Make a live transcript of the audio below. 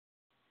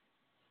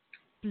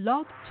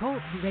Blog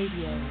Talk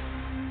Radio.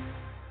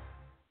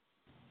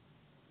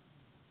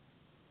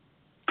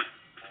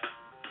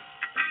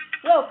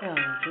 Welcome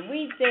to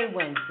Weedsday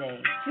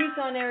Wednesday,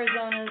 Tucson,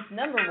 Arizona's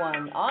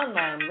 #1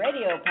 online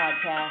radio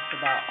podcast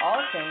about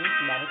all things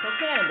medical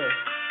cannabis.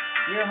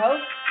 Your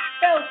host,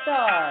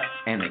 Bellstar.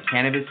 And the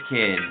Cannabis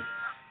Kid.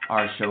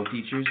 Our show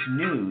features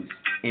news,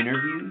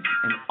 interviews,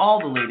 and all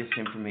the latest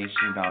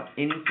information about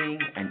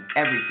anything and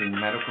everything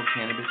medical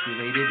cannabis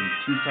related in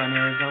Tucson,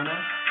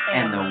 Arizona,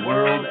 and the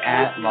world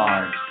at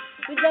large.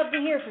 We'd love to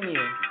hear from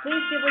you.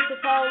 Please give us a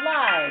call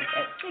live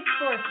at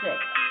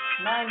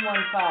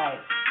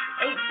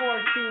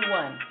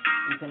 646-915-8421.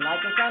 You can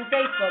like us on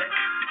Facebook,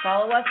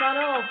 follow us on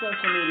all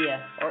social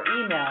media, or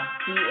email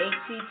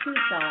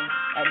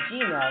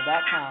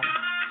thctucson@gmail.com.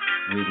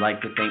 We'd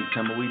like to thank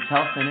Tumbleweeds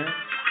Health Center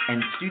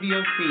and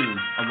Studio C,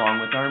 along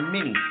with our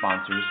many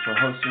sponsors, for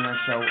hosting our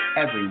show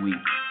every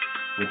week.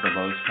 With the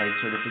lowest price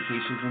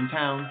certifications in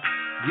town,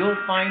 you'll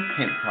find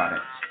hemp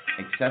products,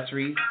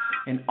 accessories,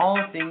 and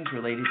all things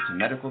related to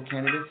medical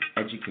cannabis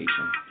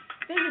education.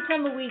 Visit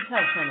Tumbleweeds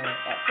Health Center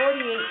at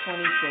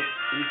 4826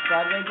 East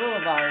Broadway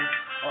Boulevard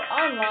or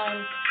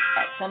online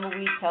at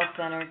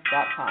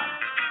tumbleweedshealthcenter.com.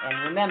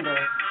 And remember,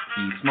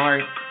 be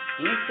smart,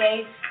 be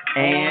safe,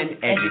 and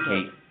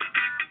educate.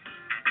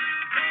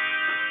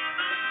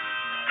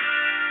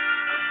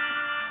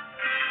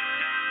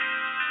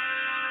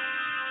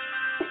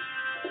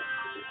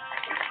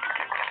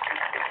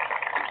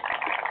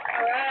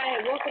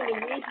 Welcome to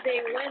Weedsday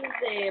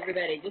Wednesday,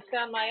 everybody. Just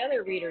found my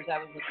other readers I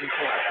was looking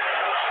for.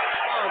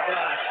 Oh,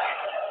 gosh.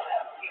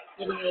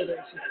 Getting older is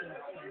just so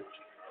much fun.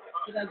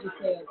 Did I just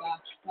say, oh,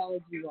 gosh,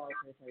 followed you all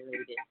because I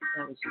really did.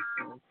 That was just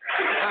fun.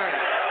 All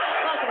right.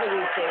 Welcome to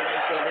Weedsday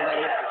Wednesday,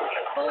 everybody.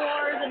 For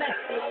the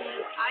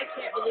bestie, I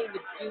can't believe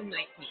it's June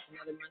 19th,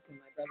 another month, and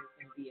my brother's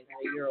going to be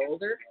another year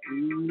older.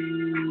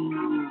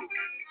 Ooh.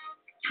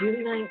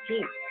 June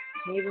 19th.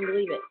 Can't even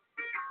believe it.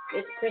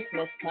 It's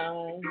Christmas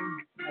time.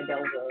 My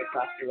bells are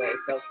across the way,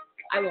 so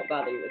I won't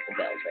bother you with the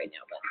bells right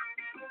now. But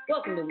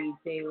welcome to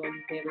Weedsday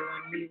Wednesday,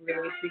 everyone. We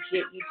really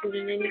appreciate you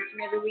tuning in each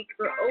and every week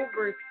for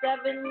over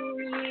 7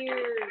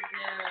 years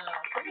now.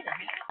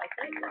 7.5, I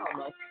think,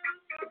 almost.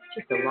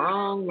 Just a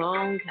long,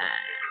 long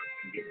time.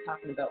 We've been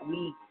talking about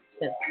weed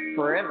since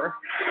forever.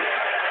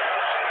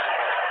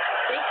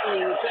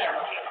 Thankfully, we can.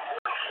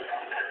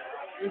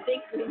 And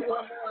thankfully,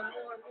 more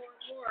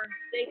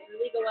states are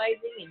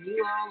legalizing, and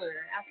you all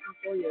are asking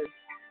for your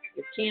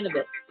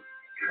cannabis.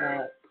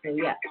 So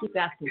yeah, keep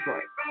asking for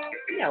it.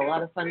 We got a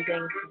lot of fun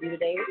things to do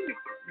today.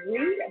 We're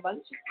going to read a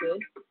bunch of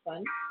good,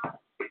 fun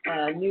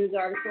news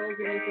articles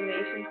and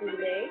information for the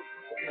day.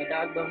 Put my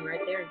dog bone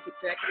right there and keep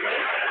track of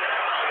it.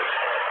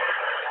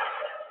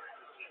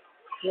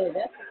 Yeah,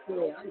 that's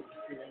really honest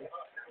today.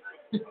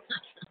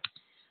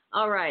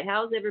 All right,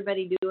 how's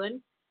everybody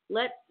doing?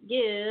 Let's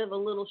give a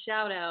little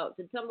shout out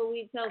to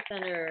Tumbleweeds Health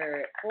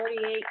Center,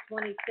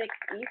 4826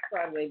 East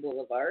Broadway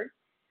Boulevard.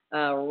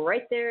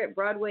 Right there at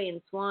Broadway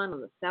and Swan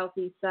on the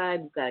southeast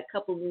side. We've got a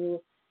couple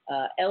new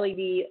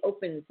LED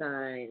open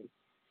signs.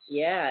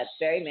 Yeah, it's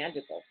very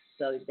magical.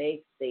 So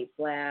they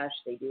flash,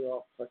 they do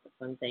all sorts of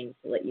fun things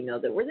to let you know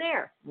that we're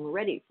there and we're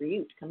ready for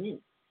you to come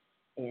in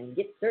and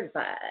get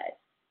certified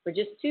for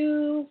just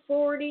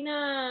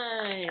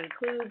 $249.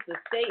 Includes the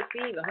state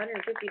fee of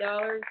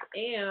 $150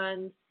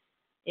 and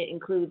it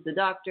includes the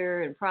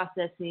doctor and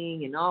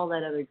processing and all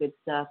that other good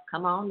stuff.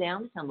 Come on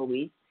down to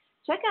Tumbleweeds.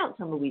 Check out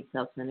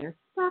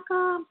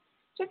tumbleweedshealthcenter.com.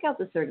 Check out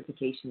the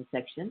certification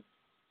section.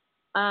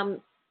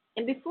 And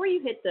before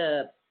you hit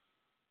if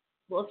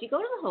you go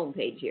to the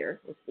homepage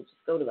here, let's just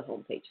go to the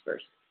homepage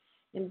first.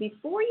 And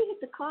before you hit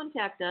the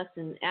contact us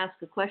and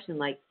ask a question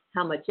like,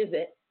 how much is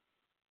it?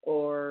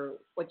 Or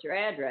what's your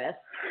address?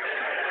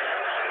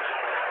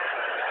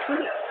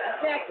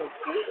 Exactly.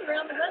 Please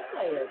around the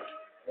website.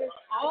 There's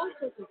all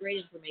sorts of great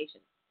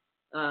information.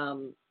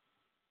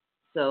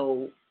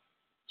 So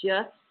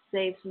just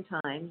save some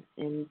time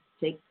and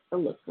take a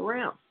look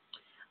around.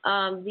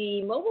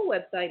 The mobile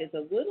website is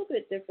a little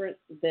bit different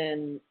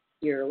than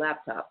your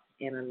laptop,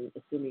 and I'm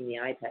assuming the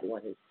iPad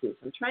one is too.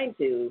 So I'm trying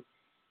to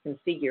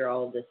configure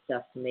all of this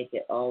stuff to make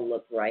it all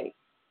look right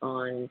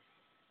on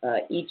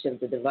each of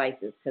the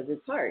devices because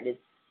it's hard.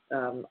 It's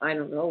I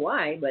don't know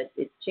why, but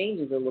it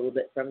changes a little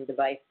bit from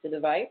device to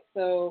device.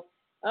 So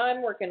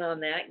I'm working on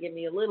that. Give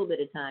me a little bit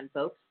of time,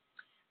 folks.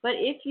 But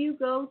if you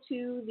go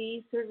to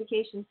the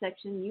certification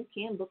section, you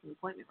can book an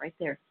appointment right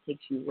there. It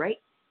takes you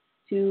right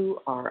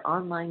to our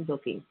online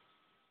booking.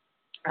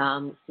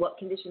 What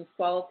conditions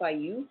qualify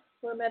you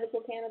for a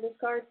medical cannabis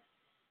card?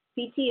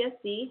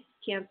 PTSD,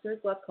 cancer,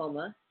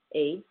 glaucoma,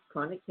 AIDS,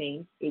 chronic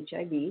pain,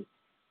 HIV,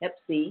 Hep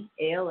C,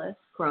 ALS,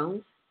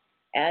 Crohn's,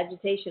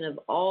 agitation of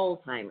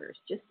Alzheimer's,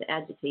 just the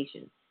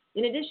agitation.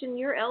 In addition,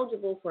 you're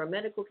eligible for a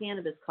medical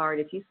cannabis card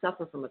if you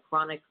suffer from a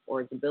chronic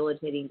or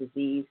debilitating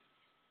disease,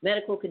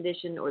 medical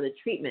condition, or the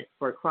treatment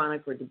for a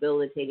chronic or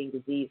debilitating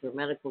disease or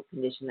medical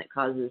condition that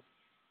causes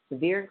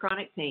severe and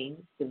chronic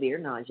pain, severe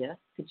nausea,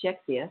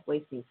 cachexia,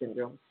 wasting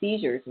syndrome,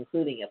 seizures,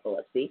 including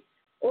epilepsy,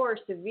 or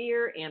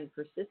severe and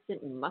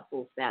persistent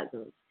muscle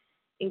spasms,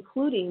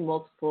 including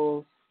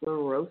multiple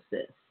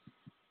sclerosis.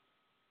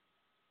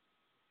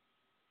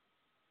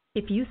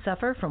 If you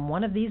suffer from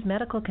one of these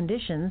medical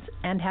conditions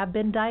and have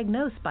been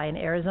diagnosed by an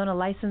Arizona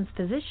licensed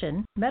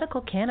physician, medical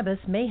cannabis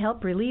may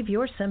help relieve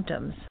your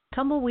symptoms.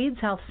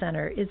 Tumbleweeds Health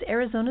Center is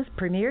Arizona's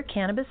premier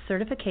cannabis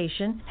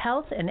certification,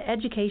 health, and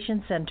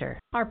education center.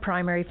 Our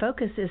primary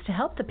focus is to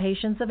help the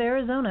patients of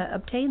Arizona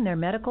obtain their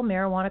medical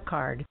marijuana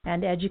card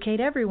and educate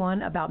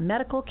everyone about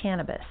medical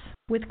cannabis.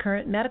 With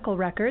current medical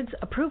records,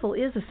 approval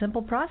is a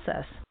simple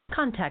process.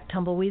 Contact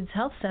Tumbleweeds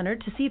Health Center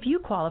to see if you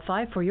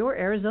qualify for your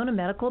Arizona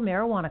medical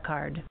marijuana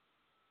card.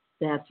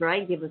 That's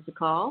right. Give us a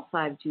call,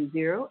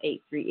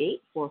 520-838-4430.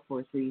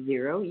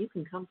 You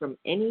can come from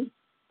any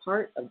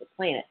part of the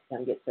planet to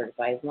come get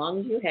certified as long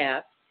as you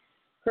have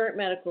current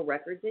medical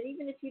records. And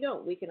even if you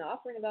don't, we can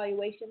offer an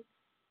evaluation.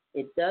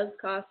 It does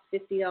cost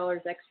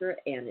 $50 extra,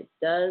 and it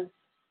does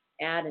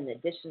add an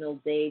additional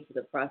day to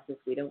the process.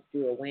 We don't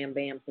do a wham,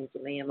 bam, think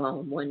you ma'am all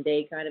in one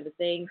day kind of a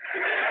thing.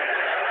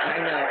 I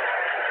know.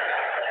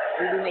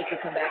 We do make you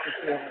come back and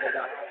see another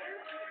doctor.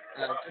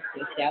 Just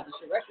to establish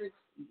your records,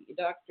 you get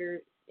your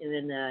doctor, and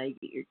then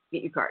you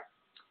get your card.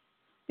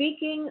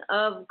 Speaking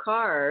of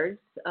cards,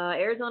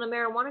 Arizona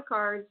marijuana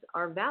cards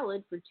are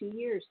valid for 2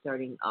 years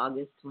starting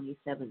August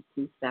 27,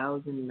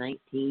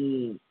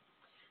 2019.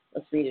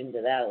 Let's read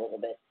into that a little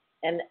bit.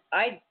 And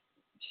I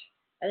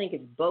think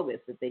it's bogus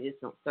that they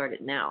just don't start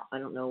it now. I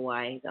don't know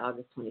why the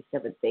August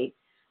 27th date.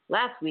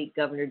 Last week,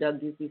 Governor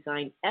Doug Ducey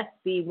signed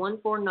SB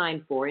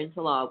 1494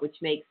 into law,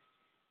 which makes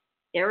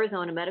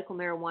Arizona medical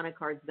marijuana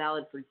cards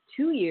valid for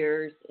 2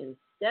 years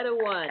instead of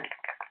 1.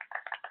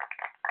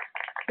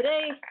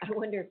 Today, I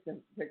wonder if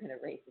they're going to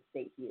raise the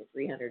state fee to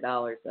 $300,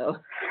 though.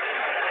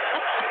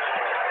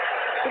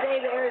 Today,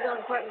 the Arizona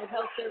Department of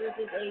Health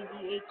Services,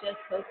 ADHS,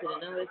 posted a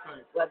notice on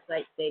its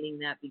website stating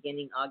that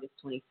beginning August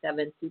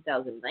 27,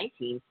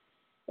 2019,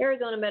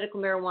 Arizona medical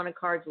marijuana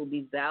cards will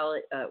be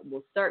valid,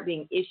 will start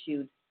being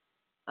issued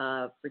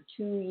for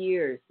 2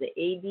 years. The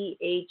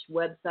ADH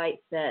website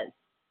says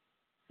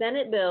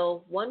Senate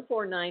Bill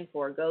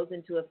 1494 goes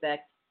into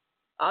effect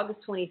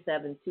August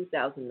 27,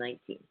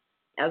 2019.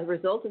 As a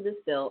result of this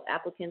bill,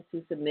 applicants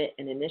who submit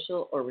an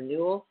initial or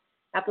renewal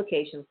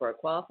application for a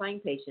qualifying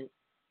patient,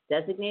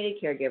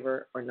 designated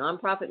caregiver, or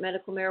nonprofit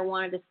medical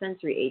marijuana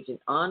dispensary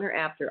agent on or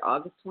after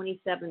August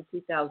 27,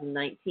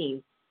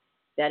 2019,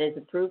 that is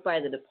approved by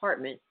the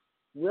department,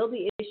 will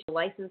be issued a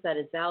license that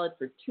is valid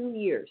for 2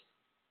 years.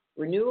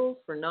 Renewals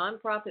for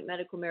nonprofit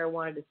medical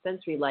marijuana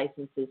dispensary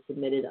licenses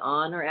submitted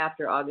on or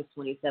after August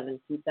 27,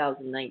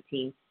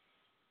 2019,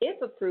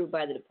 if approved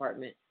by the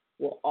department,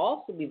 will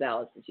also be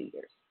valid for 2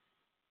 years.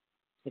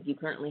 If you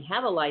currently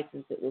have a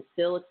license, it will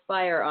still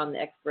expire on the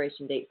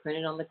expiration date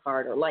printed on the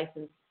card or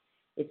license.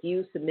 If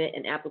you submit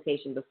an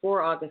application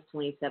before August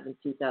 27,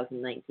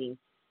 2019,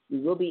 you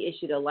will be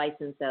issued a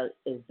license that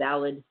is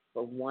valid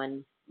for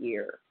 1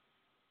 year.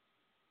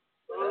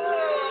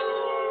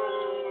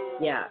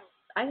 Yeah,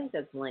 I think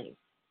that's lame.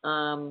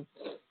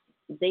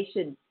 They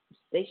should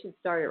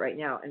start it right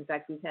now. In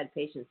fact, we've had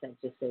patients that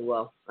just say,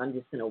 well, I'm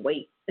just going to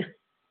wait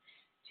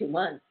 2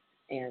 months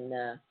and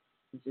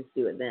just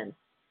do it then.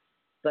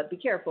 But be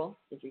careful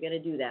if you're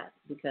going to do that,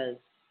 because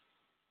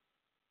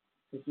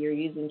if you're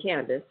using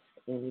cannabis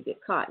and you get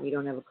caught and you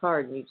don't have a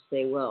card and you just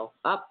say, well,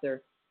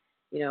 officer,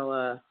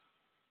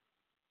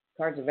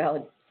 cards are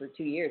valid for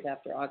 2 years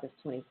after August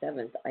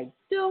 27th, I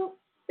don't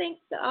think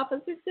the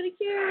officer's going to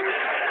care.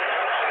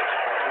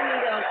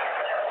 Really don't.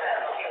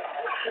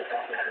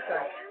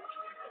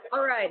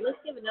 All right, let's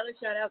give another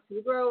shout out to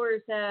the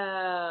Growers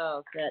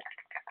House at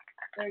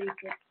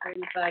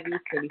 3635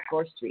 East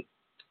 34th Street.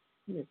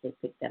 I wonder if they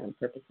picked that on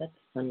purpose. That's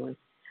a fun one.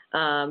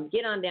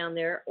 Get on down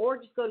there, or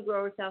just go to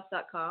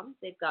growershouse.com.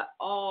 They've got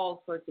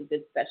all sorts of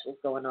good specials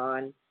going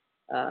on.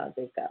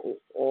 They've got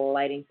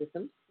lighting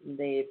systems.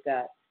 They've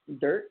got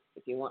dirt,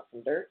 if you want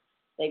some dirt.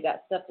 They've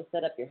got stuff to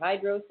set up your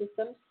hydro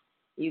systems.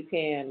 You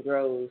can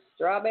grow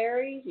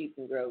strawberries. You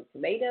can grow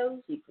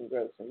tomatoes. You can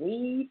grow some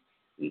weed.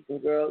 You can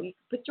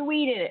put your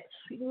weed in it.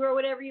 You can grow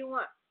whatever you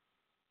want.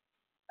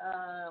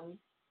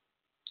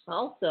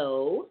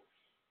 Also,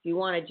 if you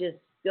want to just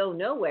go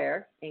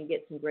nowhere and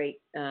get some great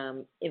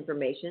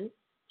information,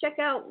 check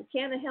out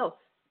Canna Health,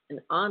 an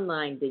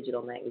online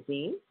digital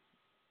magazine.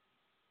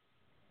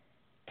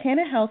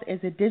 Canna Health is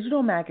a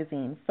digital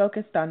magazine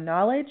focused on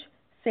knowledge,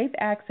 safe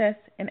access,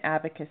 and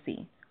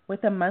advocacy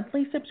with a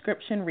monthly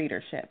subscription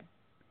readership.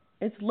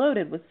 It's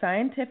loaded with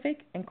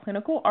scientific and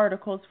clinical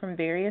articles from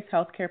various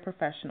healthcare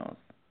professionals,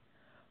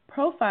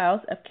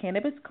 profiles of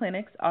cannabis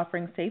clinics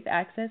offering safe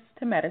access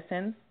to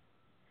medicines,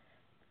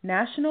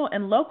 national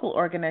and local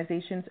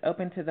organizations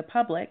open to the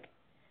public,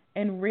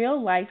 and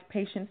real-life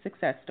patient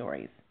success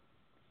stories.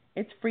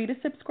 It's free to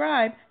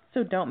subscribe,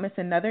 so don't miss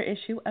another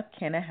issue of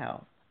Canna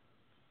Health.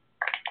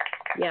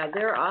 Yeah,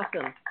 they're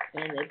awesome,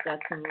 and they've got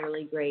some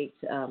really great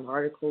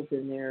articles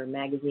in their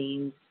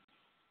magazines,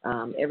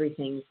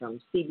 everything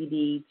from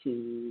CBD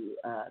to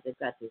they've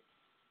got this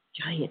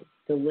giant,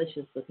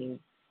 delicious-looking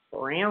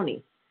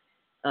brownie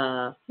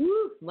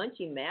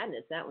Munchie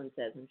Madness, that one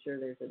says. I'm sure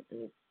there's an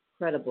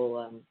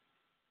incredible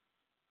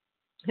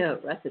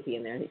recipe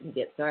in there that you can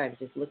get. Sorry, I'm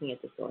just looking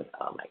at this going,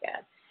 oh my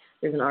God.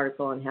 There's an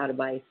article on how to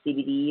buy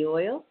CBD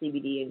oil,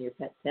 CBD in your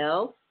pet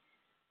pills.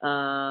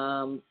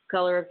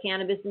 Color of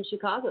Cannabis in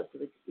Chicago. So,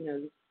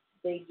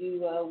 they do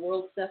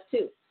world stuff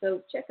too.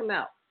 So check them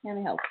out.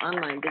 Canna Health,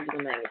 online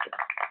digital magazine.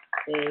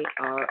 They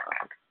are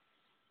awesome.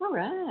 All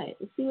right.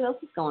 Let's see what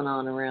else is going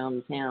on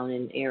around town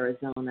in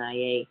Arizona,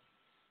 IA.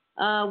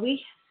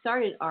 We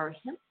started our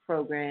hemp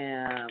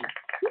program.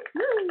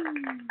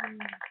 Woo-hoo!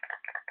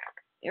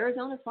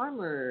 Arizona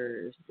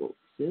farmers will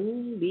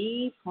soon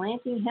be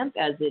planting hemp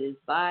as its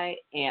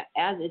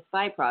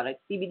byproduct.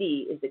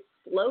 CBD is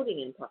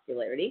exploding in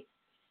popularity,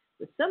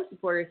 with some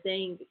supporters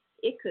saying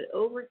it could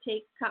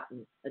overtake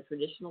cotton, a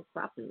traditional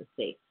crop in the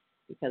state,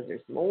 because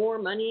there's more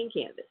money in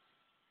cannabis.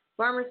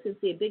 Farmers can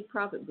see a big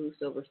profit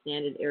boost over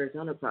standard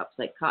Arizona crops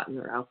like cotton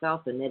or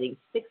alfalfa, netting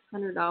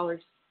 $600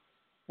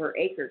 per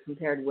acre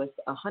compared with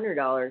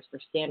 $100 for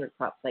standard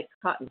crops like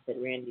cotton,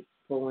 said Randy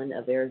Pullen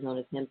of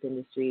Arizona's Hemp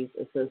Industries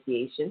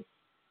Association.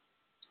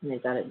 And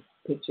they've got a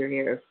picture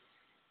here of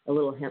a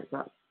little hemp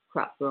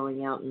crop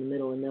growing out in the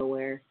middle of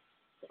nowhere.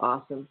 It's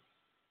awesome.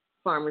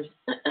 Farmers,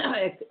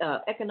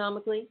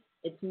 economically,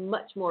 it's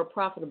much more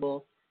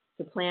profitable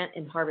to plant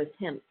and harvest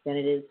hemp than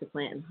it is to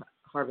plant and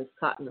harvest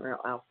cotton or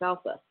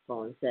alfalfa,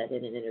 Pullen said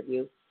in an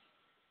interview.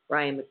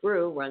 Ryan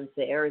McGrew runs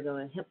the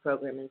Arizona Hemp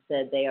Program and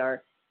said they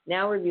are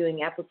now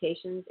reviewing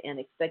applications and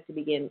expect to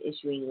begin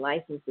issuing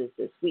licenses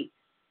this week.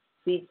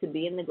 Seeds could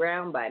be in the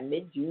ground by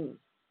mid-June.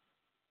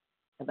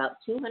 About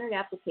 200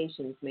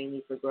 applications,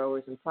 mainly for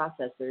growers and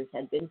processors,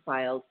 had been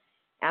filed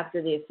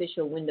after the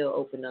official window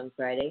opened on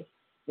Friday.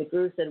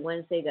 McGrew said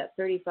Wednesday that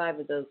 35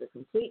 of those are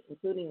complete,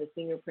 including the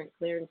fingerprint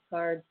clearance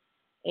cards,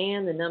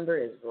 and the number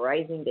is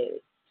rising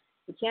daily.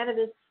 The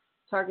cannabis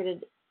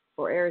targeted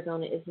for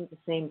Arizona isn't the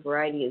same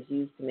variety as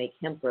used to make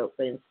hemp rope,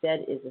 but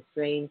instead is a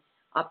strain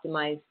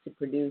optimized to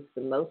produce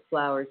the most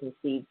flowers and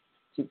seeds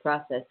to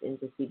process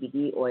into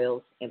CBD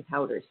oils and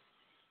powders.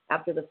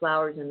 After the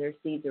flowers and their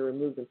seeds are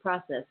removed and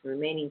processed, the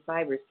remaining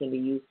fibers can be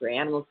used for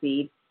animal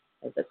feed,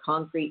 as a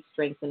concrete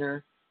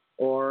strengthener,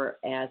 or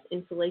as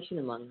insulation,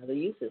 among other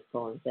uses,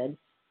 Pullen said.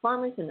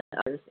 Farmers and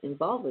others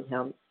involved with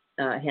hemp,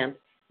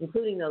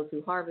 including those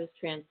who harvest,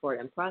 transport,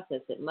 and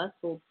process it, must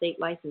hold state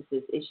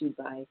licenses issued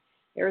by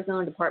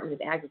Arizona Department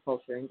of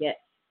Agriculture and get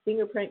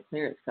fingerprint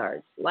clearance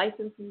cards.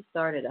 Licenses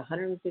start at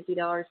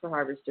 $150 for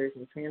harvesters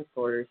and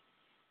transporters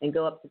and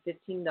go up to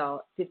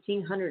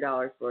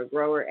 $1,500 for a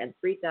grower and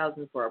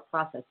 $3,000 for a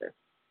processor.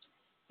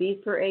 Fees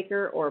per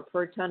acre or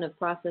per ton of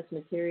processed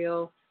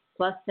material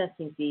plus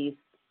testing fees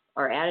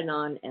are added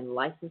on, and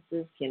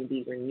licenses can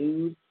be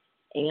renewed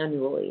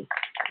annually.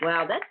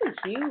 Wow, that's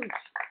a huge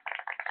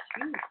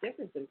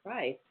difference in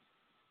price.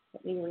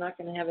 That means we're not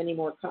going to have any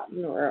more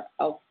cotton or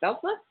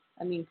alfalfa?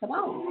 I mean, come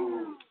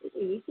on. Do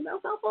we need some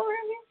alfalfa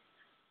around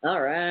here?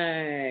 All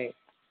right.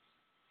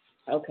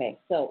 Okay,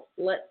 so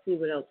let's see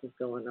what else is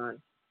going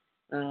on.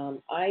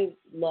 I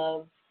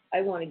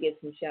want to give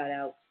some shout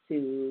outs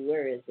to,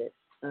 where is it?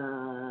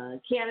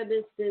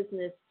 Cannabis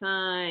Business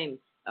Times.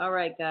 All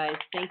right, guys,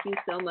 thank you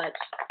so much.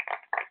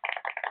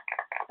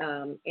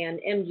 And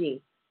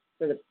MG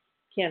for the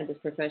Cannabis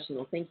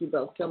Professional. Thank you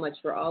both so much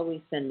for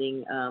always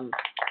sending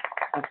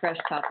a fresh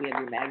copy of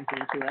your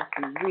magazine to us.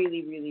 We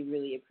really, really,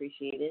 really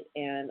appreciate it.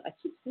 And I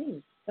keep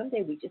saying,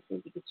 someday we just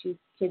need to get you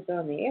kids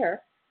on the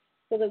air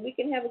so that we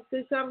can have a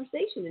good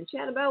conversation and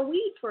chat about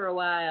weed for a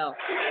while.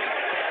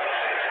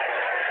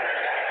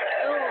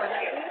 Oh, and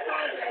I do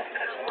apologize for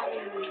not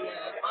having the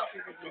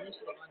authors of the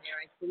initiative on there.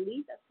 I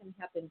believe that's going to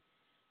happen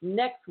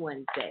next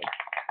Wednesday.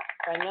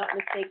 If I'm not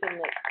mistaken,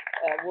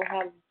 that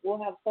we'll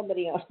have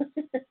somebody on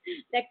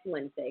next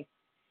Wednesday,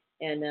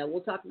 and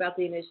we'll talk about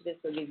the initiative.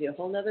 So it'll give you a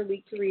whole nother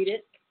week to read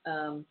it.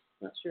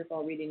 Not sure if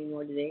I'll read any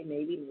more today.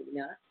 Maybe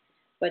not.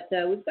 But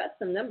we've got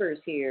some numbers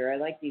here. I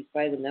like these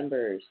by the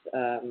numbers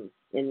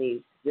in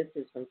these. This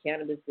is from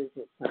Cannabis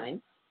Business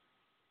Times.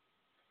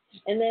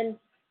 And then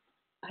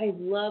I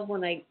love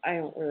when I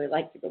don't really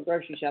like to go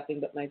grocery shopping,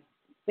 but my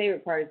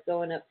favorite part is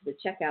going up to the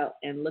checkout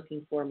and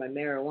looking for my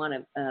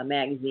marijuana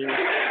magazine.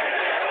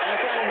 I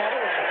found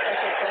another one,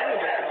 special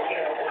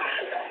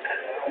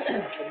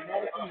edition, the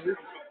medical movement.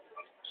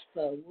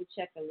 So we'll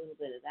check a little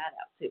bit of that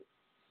out too.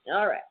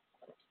 All right.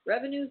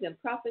 Revenues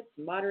and profits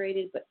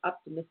moderated but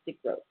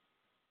optimistic growth.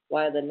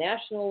 While the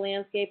national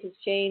landscape has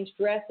changed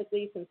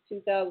drastically since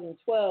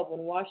 2012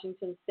 when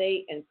Washington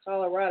State and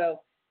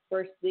Colorado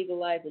first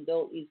legalized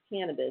adult use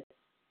cannabis,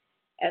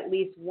 at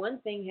least one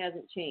thing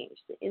hasn't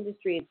changed. The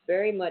industry is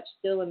very much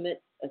still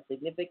amidst a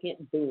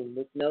significant boom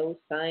with no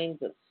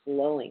signs of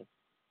slowing.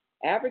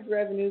 Average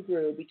revenue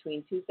grew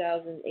between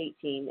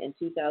 2018 and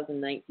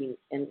 2019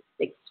 and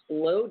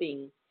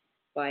exploding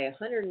by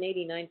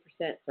 189%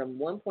 from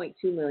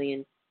 $1.2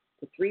 million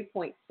to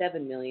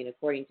 $3.7 million,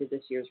 according to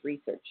this year's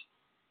research.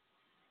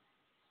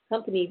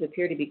 Companies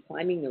appear to be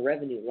climbing the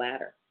revenue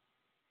ladder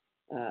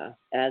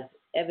as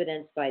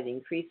evidenced by the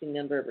increasing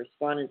number of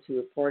respondents who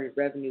reported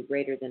revenue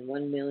greater than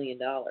 $1 million.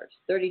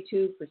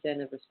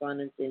 32% of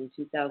respondents in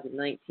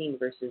 2019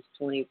 versus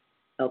 32%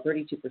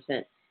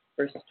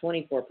 versus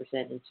 24%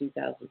 in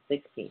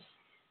 2016,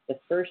 the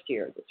first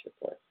year of this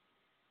report.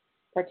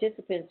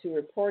 Participants who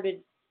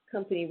reported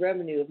company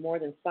revenue of more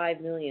than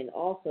 $5 million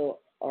also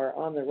are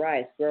on the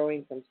rise,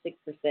 growing from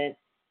 6%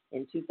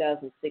 in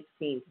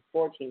 2016 to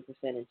 14%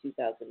 in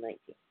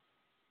 2019.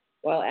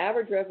 While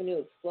average revenue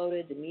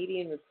exploded, the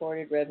median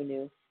reported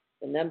revenue,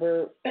 the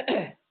number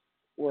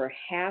where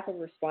half of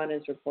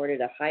respondents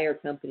reported a higher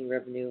company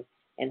revenue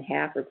and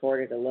half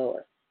reported a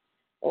lower,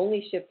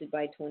 only shifted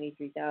by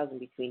 23,000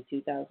 between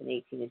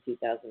 2018 and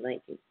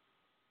 2019,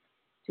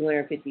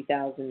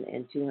 250,000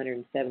 and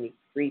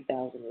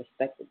 273,000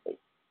 respectively,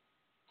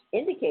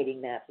 indicating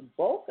that the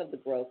bulk of the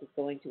growth is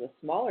going to a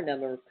smaller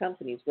number of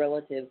companies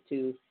relative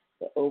to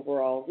the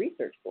overall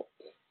research pool.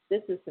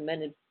 This is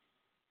cemented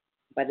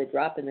by the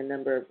drop in the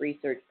number of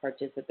research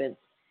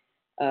participants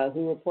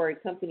who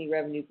reported company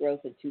revenue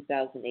growth in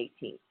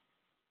 2018.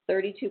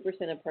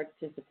 32% of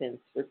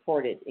participants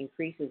reported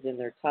increases in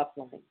their top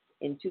lines.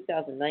 In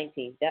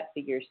 2019, that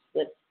figure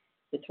slipped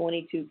to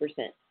 22%.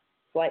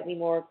 Slightly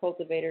more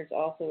cultivators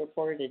also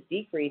reported a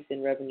decrease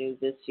in revenue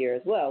this year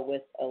as well,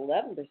 with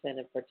 11%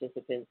 of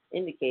participants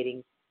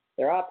indicating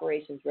their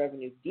operations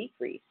revenue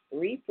decreased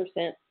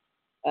 3%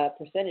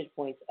 percentage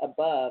points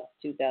above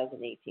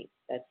 2018.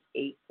 That's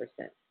 8%.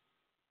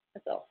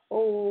 That's a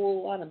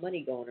whole lot of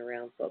money going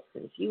around, folks.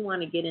 And if you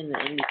want to get in the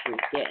industry,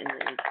 get in the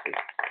industry.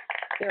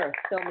 There are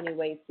so many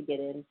ways to get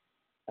in,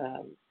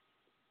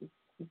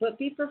 but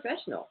be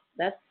professional.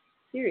 That's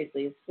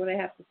seriously, it's what I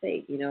have to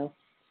say. You know,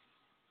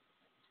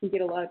 you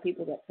get a lot of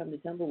people that come to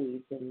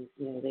tumbleweeds, and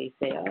they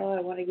say, "Oh,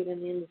 I want to get in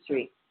the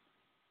industry,"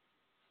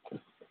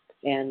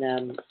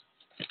 and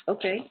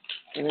okay,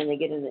 and then they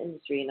get in the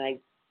industry, and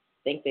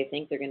they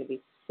think they're going to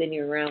be sitting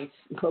around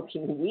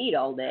smoking weed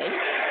all day.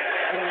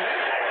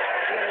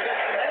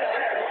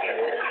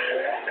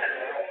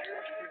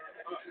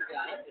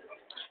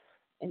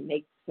 And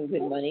make some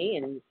good money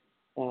and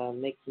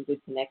make some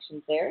good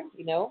connections there.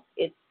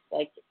 It's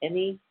like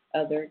any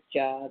other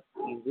job.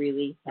 You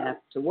really have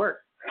to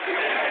work.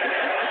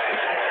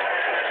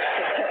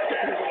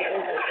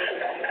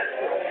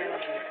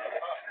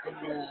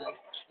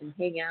 and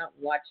hang out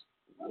and watch,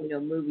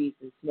 movies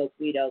and smoke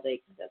weed all day,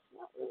 because that's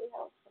not really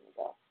how it's going to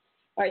go. All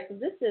right, so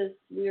this is,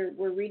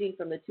 we're reading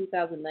from the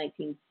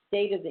 2019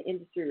 State of the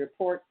Industry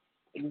Report,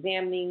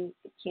 examining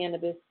the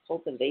cannabis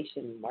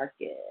cultivation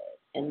market.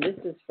 And this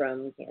is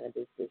from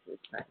Cannabis Business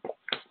Times,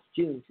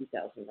 June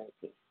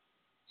 2019.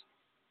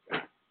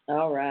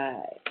 All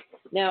right.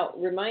 Now,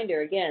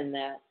 reminder again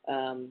that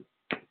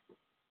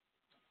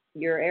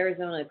your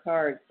Arizona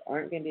cards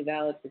aren't going to be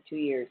valid for 2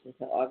 years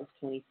until August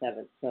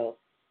 27th. So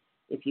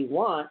if you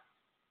want,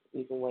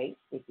 you can wait.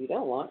 If you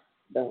don't want,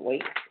 don't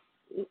wait.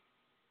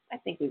 I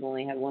think we've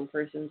only had one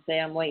person say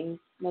I'm waiting.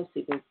 Most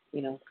people,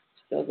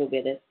 still go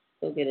get it.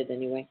 They'll get it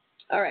anyway.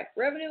 All right,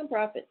 revenue and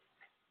profits.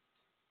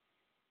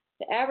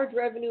 The average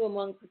revenue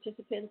among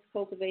participants'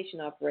 cultivation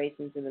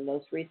operations in the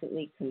most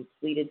recently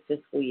completed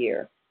fiscal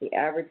year. The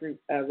average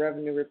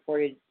revenue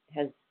reported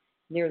has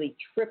nearly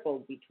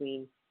tripled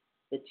between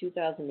the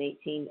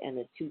 2018 and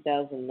the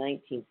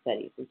 2019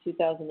 studies. In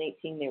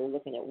 2018, they were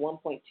looking at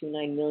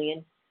 $1.29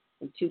 million.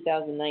 In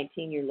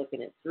 2019, you're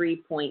looking at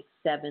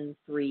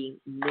 $3.73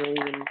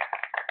 million.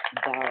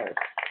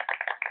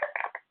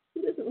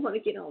 Who doesn't want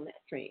to get on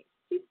that train?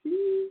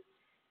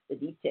 The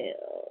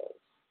details.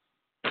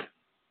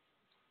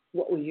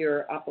 What was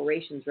your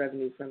operations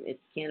revenue from its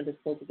cannabis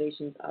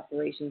cultivations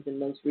operations in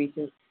most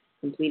recent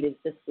completed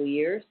fiscal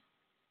years?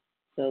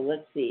 So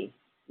let's see.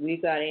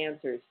 We've got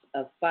answers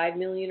of $5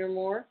 million or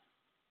more.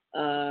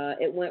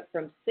 It went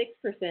from 6%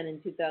 in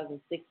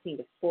 2016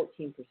 to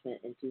 14%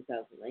 in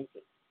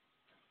 2019.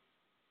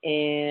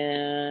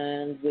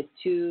 And with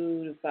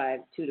 2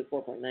 to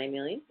 4.9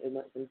 million, it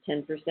went from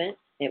 10%.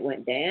 It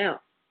went down.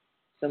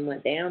 Some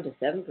went down to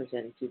 7%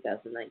 in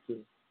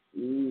 2019.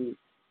 Ooh.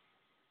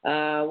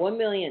 1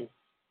 million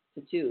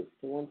to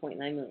 1.9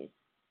 million.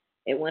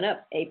 It went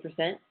up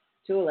 8%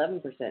 to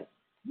 11%. I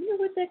wonder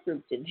what that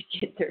group did to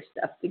get their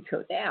stuff to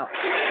go down.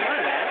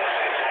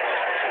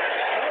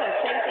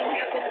 Same thing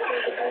happened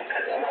for the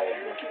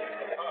group to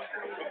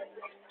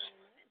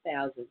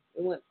 1,000.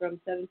 It went from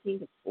 17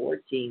 to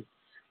 14.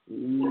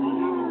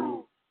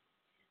 Ooh.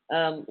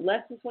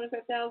 Less than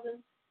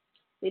 25,000.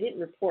 They didn't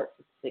report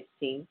for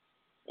 16,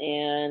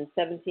 and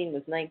 17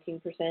 was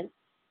 19%.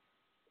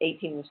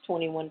 18 was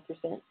 21%,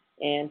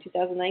 and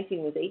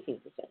 2019 was 18%.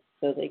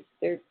 So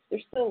they're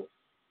still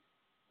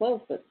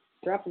close, but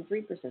dropping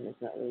 3% is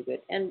not really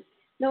good. And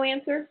no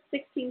answer,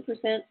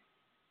 16%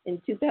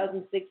 in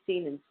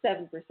 2016 and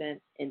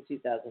 7% in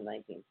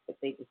 2019. But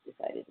they just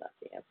decided not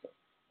to answer.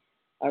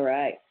 All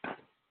right.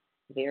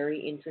 Very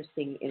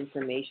interesting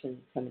information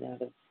coming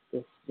out of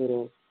this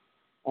little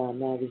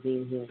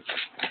magazine here.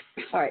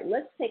 All right,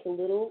 let's take a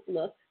little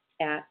look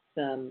at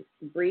some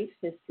brief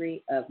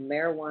history of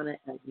marijuana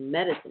as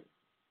medicine.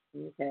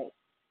 Okay.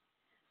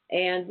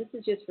 And this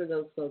is just for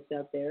those folks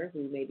out there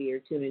who maybe are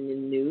tuning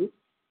in new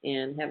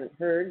and haven't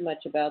heard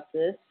much about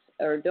this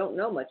or don't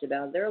know much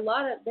about it. There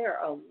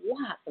are a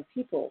lot of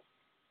people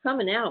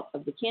coming out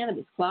of the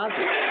cannabis closet.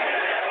 They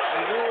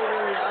really,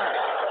 really are.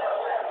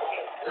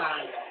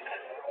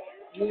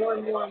 More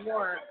and more and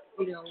more,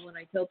 when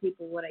I tell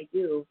people what I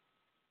do,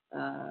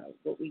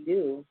 what we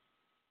do,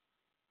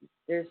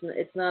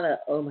 it's not a,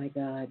 oh my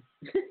God,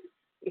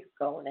 you're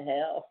going to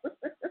hell.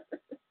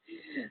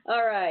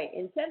 All right.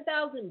 In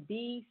 10,000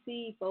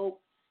 BC,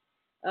 folks,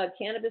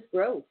 cannabis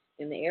grows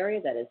in the area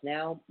that is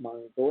now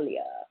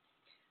Mongolia.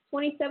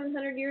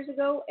 2,700 years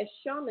ago, a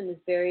shaman is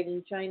buried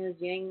in China's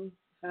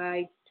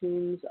Yanghai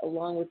tombs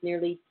along with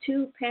nearly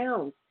 2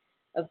 pounds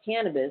of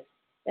cannabis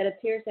that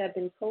appears to have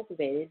been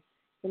cultivated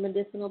for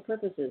medicinal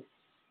purposes.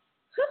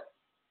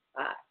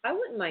 I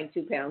wouldn't mind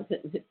 2 pounds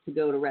to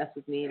go to rest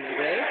with me in my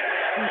grave.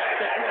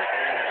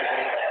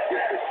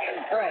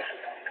 All right.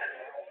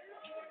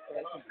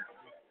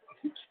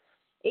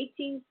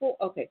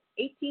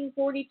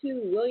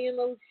 1842, William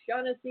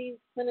O'Shaughnessy's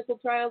clinical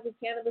trials of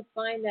cannabis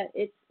find that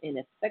it's an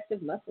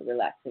effective muscle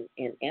relaxant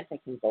and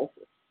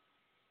anticonvulsant.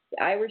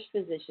 The Irish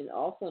physician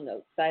also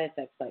notes side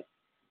effects like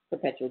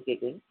perpetual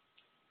giggling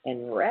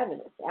and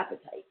ravenous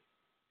appetite.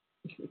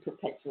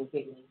 Perpetual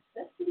giggling.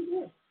 That's pretty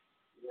good.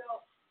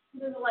 Who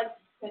doesn't like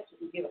perpetual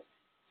giggling?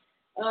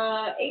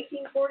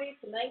 1840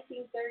 to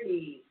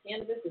 1930,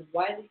 cannabis is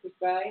widely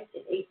prescribed.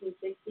 In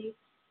 1860,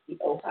 the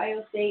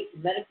Ohio State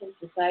Medical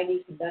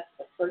Society conducts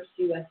the first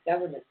U.S.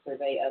 government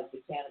survey of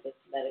the cannabis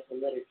medical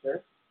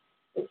literature,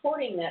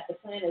 reporting that the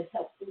plant is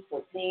helpful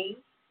for pain,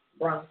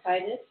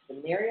 bronchitis,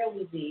 venereal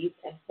disease,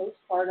 and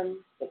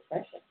postpartum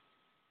depression.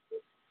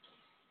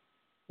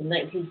 In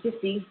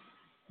 1915,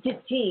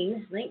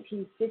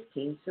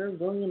 Sir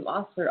William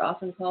Osler,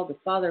 often called the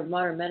father of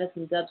modern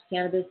medicine, dubs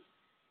cannabis,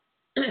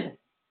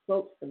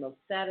 quote, the most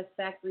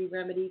satisfactory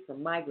remedy for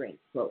migraines,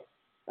 quote.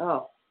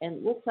 Oh,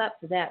 and we'll clap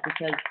for that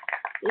because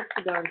it's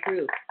the darn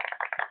truth.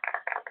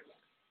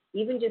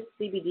 Even just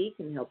CBD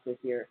can help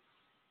with your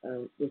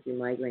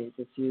migraines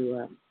if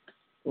you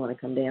want to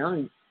come down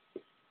and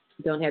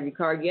don't have your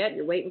card yet,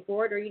 you're waiting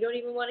for it, or you don't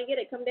even want to get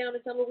it. Come down to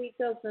Tumbleweed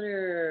Health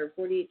Center,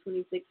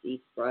 4826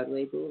 East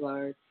Broadway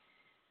Boulevard.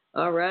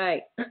 All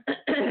right.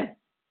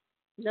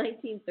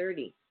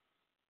 1930.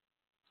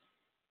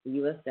 The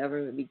U.S.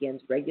 government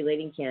begins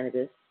regulating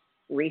cannabis.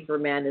 Reefer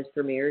Madness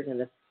premieres, and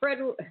the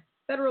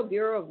Federal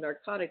Bureau of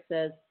Narcotics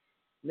says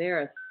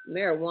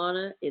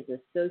marijuana is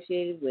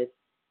associated with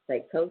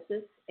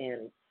psychosis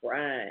and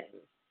crime.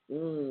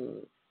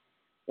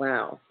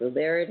 Wow. So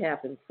there it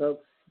happens,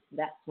 folks.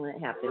 That's when it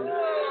happened. In the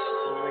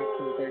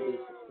 1930s.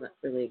 It's not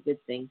really a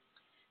good thing.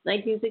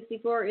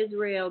 1964,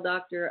 Israel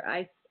doctors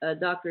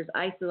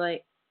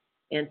isolate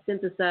and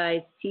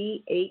synthesize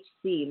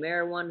THC,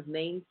 marijuana's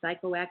main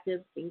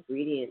psychoactive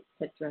ingredient,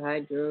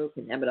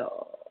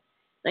 tetrahydrocannabinol.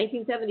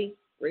 1970,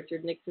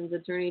 Richard Nixon's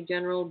Attorney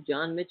General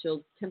John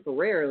Mitchell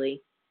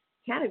temporarily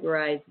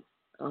categorizes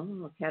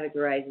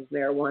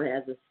marijuana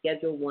as a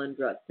Schedule I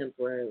drug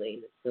temporarily,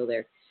 and it's still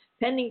there,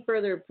 pending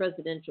further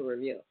presidential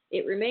review.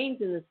 It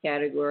remains in this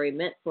category,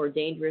 meant for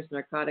dangerous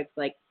narcotics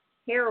like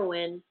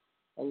heroin.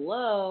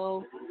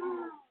 Hello?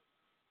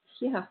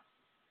 Yeah.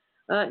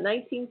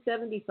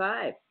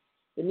 1975.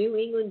 The New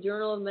England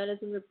Journal of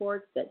Medicine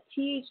reports that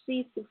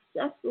THC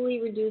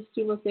successfully reduced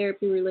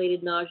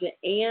chemotherapy-related nausea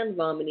and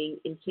vomiting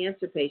in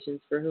cancer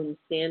patients for whom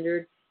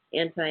standard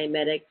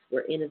antiemetics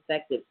were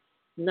ineffective.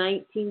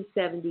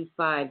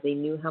 1975, they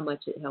knew how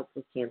much it helped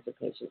with cancer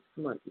patients.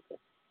 Come on, people.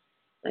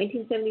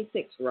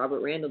 1976,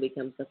 Robert Randall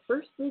becomes the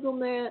first legal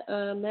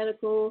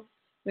medical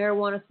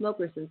marijuana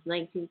smoker since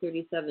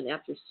 1937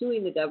 after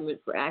suing the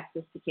government for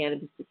access to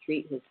cannabis to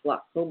treat his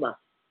glaucoma.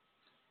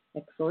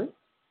 Excellent.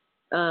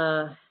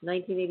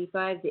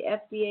 1985, the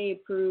FDA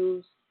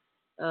approves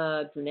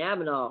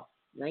dronabinol,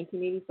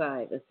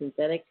 1985, a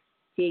synthetic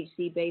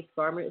THC-based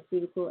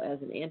pharmaceutical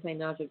as an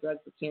anti-nausea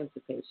drug for cancer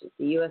patients.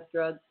 The U.S.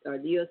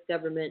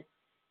 government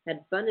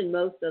had funded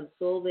most of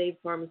Solvay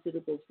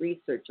Pharmaceuticals'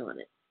 research on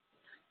it.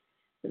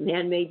 The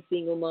man-made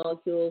single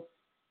molecule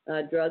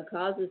drug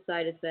causes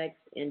side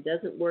effects and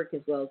doesn't work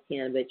as well as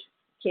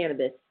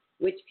cannabis,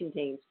 which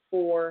contains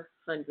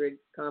 400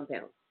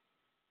 compounds.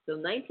 So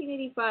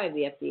 1985,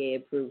 the FDA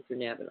approved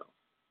dronabinol.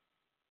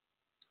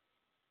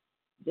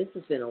 This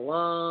has been a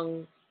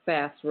long,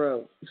 fast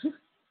road.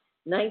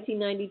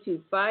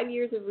 1992, 5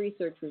 years of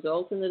research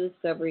results in the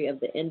discovery of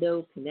the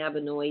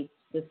endocannabinoid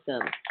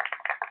system.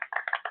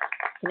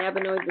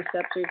 Cannabinoid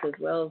receptors, as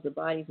well as the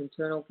body's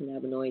internal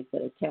cannabinoids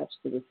that attach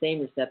to the same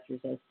receptors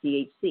as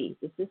THC.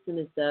 The system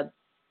is dubbed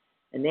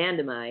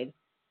anandamide,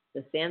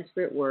 the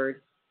Sanskrit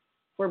word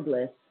for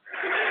bliss.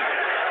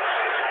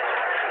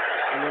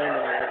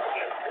 Anandamide.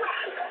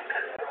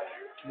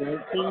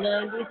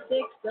 1996,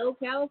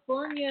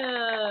 California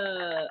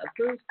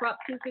approves Prop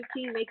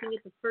 215, making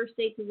it the first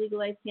state to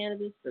legalize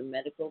cannabis for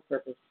medical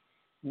purpose.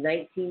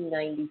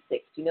 1996. Do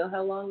you know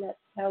how long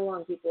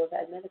people have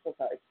had medical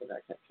cards in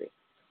our country?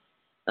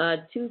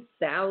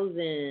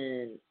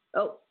 2000.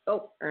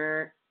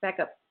 Back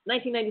up.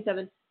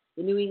 1997.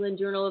 The New England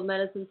Journal of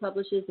Medicine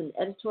publishes an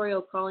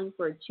editorial calling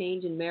for a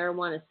change in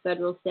marijuana's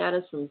federal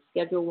status from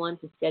Schedule 1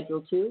 to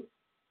Schedule 2.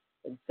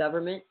 The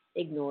government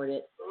ignored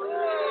it.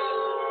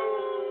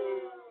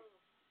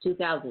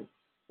 2000.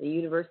 The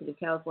University of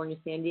California,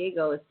 San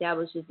Diego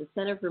establishes the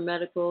Center for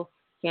Medical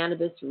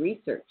Cannabis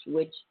Research,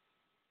 which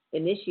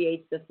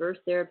initiates the first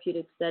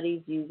therapeutic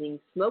studies using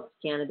smoked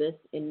cannabis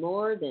in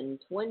more than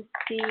 20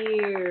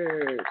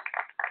 years.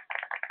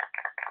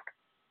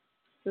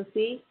 So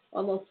see,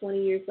 almost 20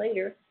 years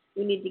later,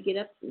 we need to get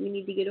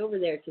over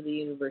there to the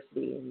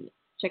university and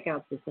check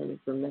out the Center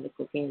for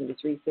Medical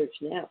Cannabis Research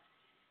now.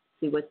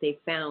 See what they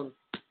found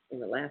in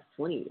the last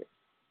 20 years.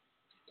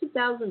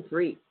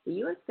 2003, the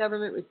U.S.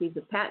 government receives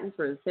a patent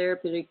for the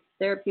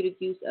therapeutic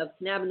use of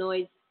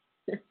cannabinoids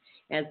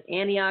as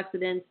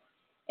antioxidants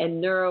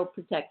and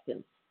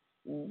neuroprotectants.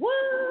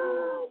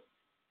 What?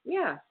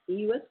 Yeah, the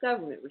U.S.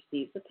 government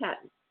receives a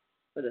patent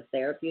for the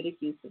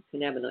therapeutic use of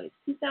cannabinoids.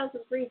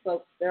 2003,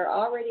 folks, they're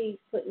already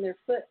putting their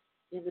foot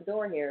in the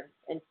door here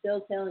and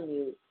still telling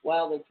you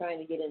while they're trying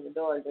to get in the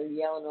door, they're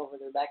yelling over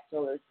their back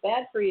shoulder, it's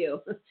bad for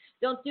you.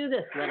 Don't do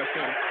this, little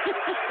kid.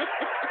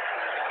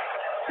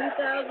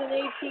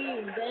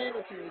 2018, then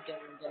Attorney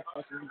General Jeff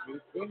Sessions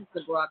rescinds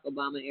the Barack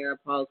Obama-era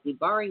policy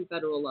barring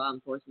federal law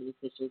enforcement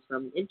officials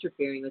from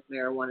interfering with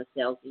marijuana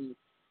sales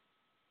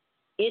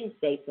in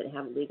states that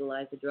haven't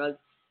legalized the drug.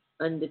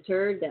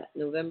 Undeterred, that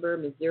November,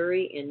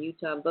 Missouri and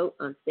Utah vote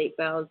on state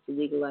ballots to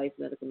legalize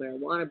medical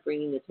marijuana,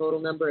 bringing the total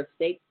number of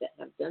states that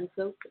have done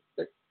so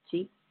to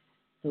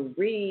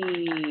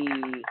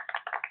 33.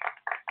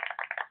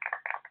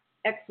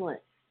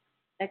 Excellent,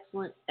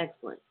 excellent,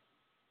 excellent.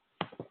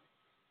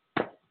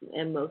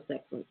 And most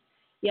excellent.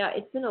 Yeah,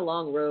 it's been a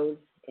long road,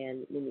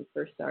 and when we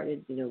first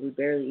started, we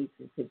barely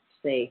even could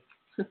say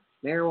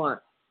marijuana.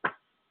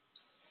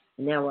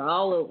 And now we're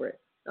all over it.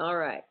 All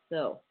right,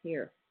 so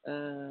here,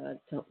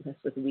 don't mess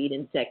with weed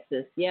in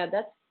Texas. Yeah,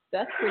 that's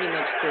pretty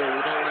much true. We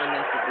don't want to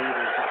mess with weed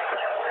in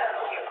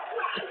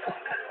Texas.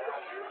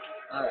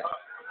 All right.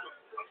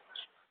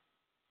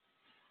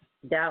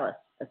 Dallas,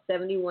 a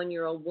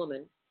 71-year-old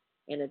woman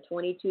and a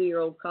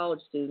 22-year-old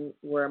college student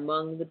were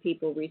among the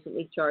people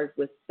recently charged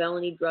with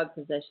felony drug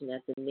possession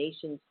at the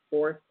nation's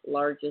fourth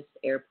largest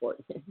airport.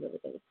 Look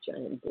at those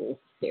giant bulls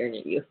staring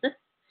at you.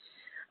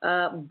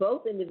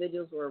 Both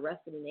individuals were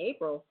arrested in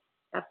April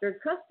after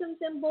Customs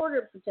and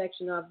Border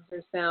Protection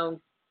officers found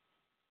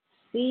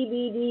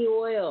CBD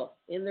oil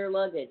in their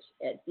luggage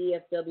at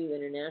DFW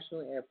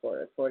International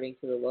Airport, according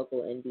to the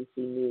local NBC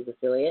News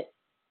affiliate.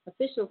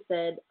 Officials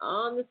said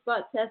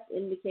on-the-spot tests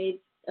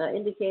indicated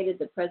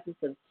the presence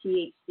of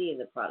THC in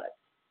the product.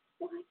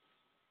 What?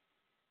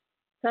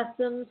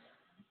 Customs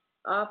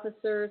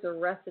officers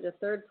arrested a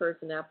third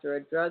person after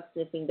a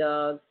drug-sniffing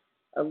dog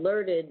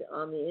alerted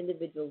on the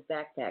individual's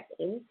backpack.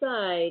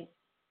 Inside,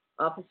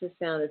 officers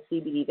found a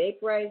CBD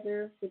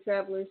vaporizer, the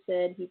traveler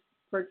said he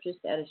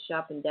purchased at a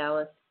shop in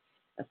Dallas.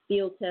 A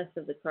field test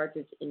of the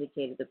cartridge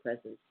indicated the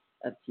presence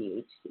of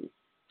THC.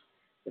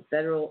 The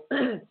federal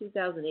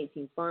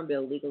 2018 Farm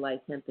Bill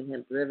legalized hemp and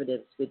hemp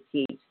derivatives with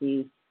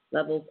THC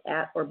levels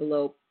at or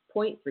below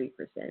 0.3%.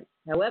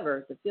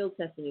 However, the field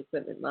testing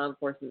equipment law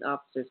enforcement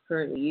officers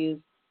currently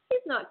use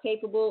is not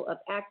capable of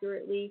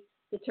accurately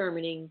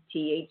determining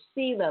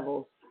THC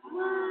levels.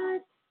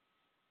 What?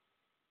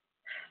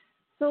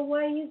 So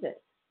why use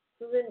it?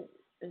 So then,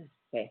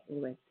 okay,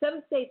 anyway.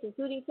 7 states,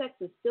 including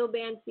Texas, still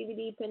ban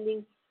CBD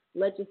pending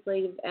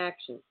legislative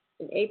action.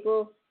 In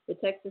April, the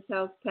Texas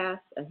House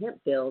passed a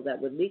hemp bill that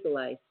would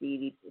legalize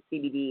CBD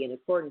in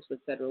accordance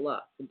with federal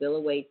law. The bill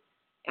awaits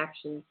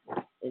action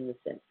in the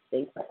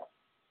state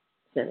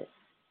Senate.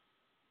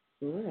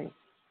 All right.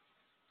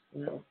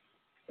 Well,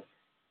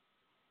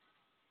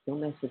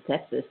 don't mess with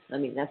Texas. I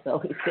mean, that's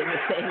always been the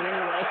same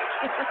anyway.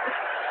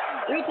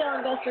 Retail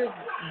investors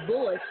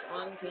bullish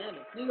on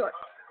cannabis. New York.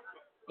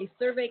 A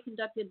survey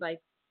conducted by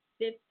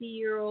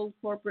 50-year-old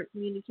corporate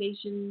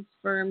communications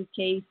firm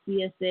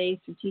KCSA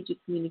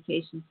Strategic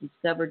Communications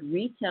discovered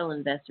retail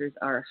investors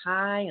are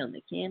high on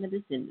the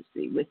cannabis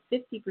industry, with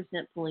 50%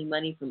 pulling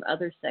money from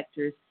other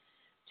sectors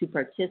to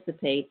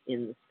participate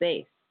in the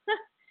space.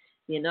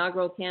 The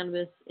inaugural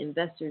Cannabis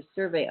Investors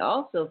Survey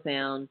also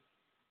found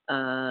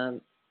 40%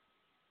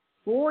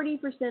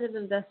 of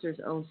investors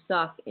own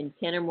stock in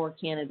 10 or more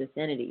cannabis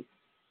entities.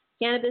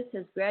 Cannabis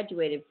has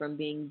graduated from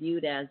being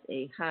viewed as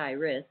a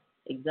high-risk,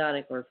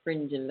 exotic, or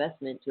fringe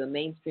investment to a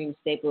mainstream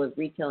staple of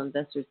retail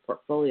investors'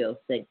 portfolios,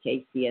 said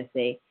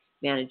KCSA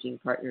managing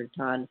partner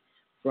Todd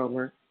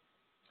Fromer.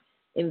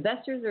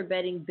 Investors are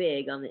betting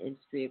big on the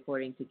industry,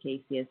 according to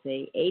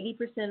KCSA.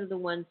 80% of the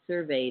ones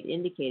surveyed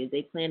indicated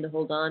they plan to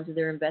hold on to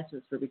their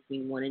investments for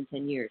between 1 and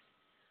 10 years.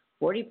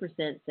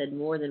 40% said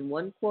more than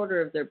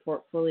 1/4 of their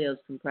portfolios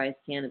comprise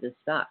cannabis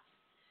stocks.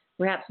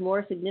 Perhaps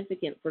more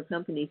significant for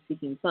companies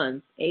seeking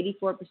funds,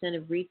 84%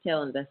 of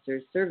retail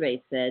investors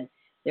surveyed said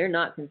they're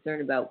not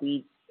concerned about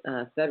weed's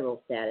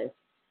federal status.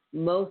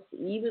 Most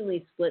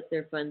evenly split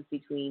their funds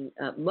between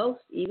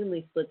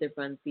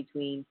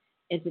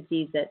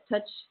entities that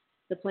touch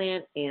the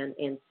plant and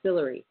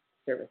ancillary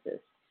services.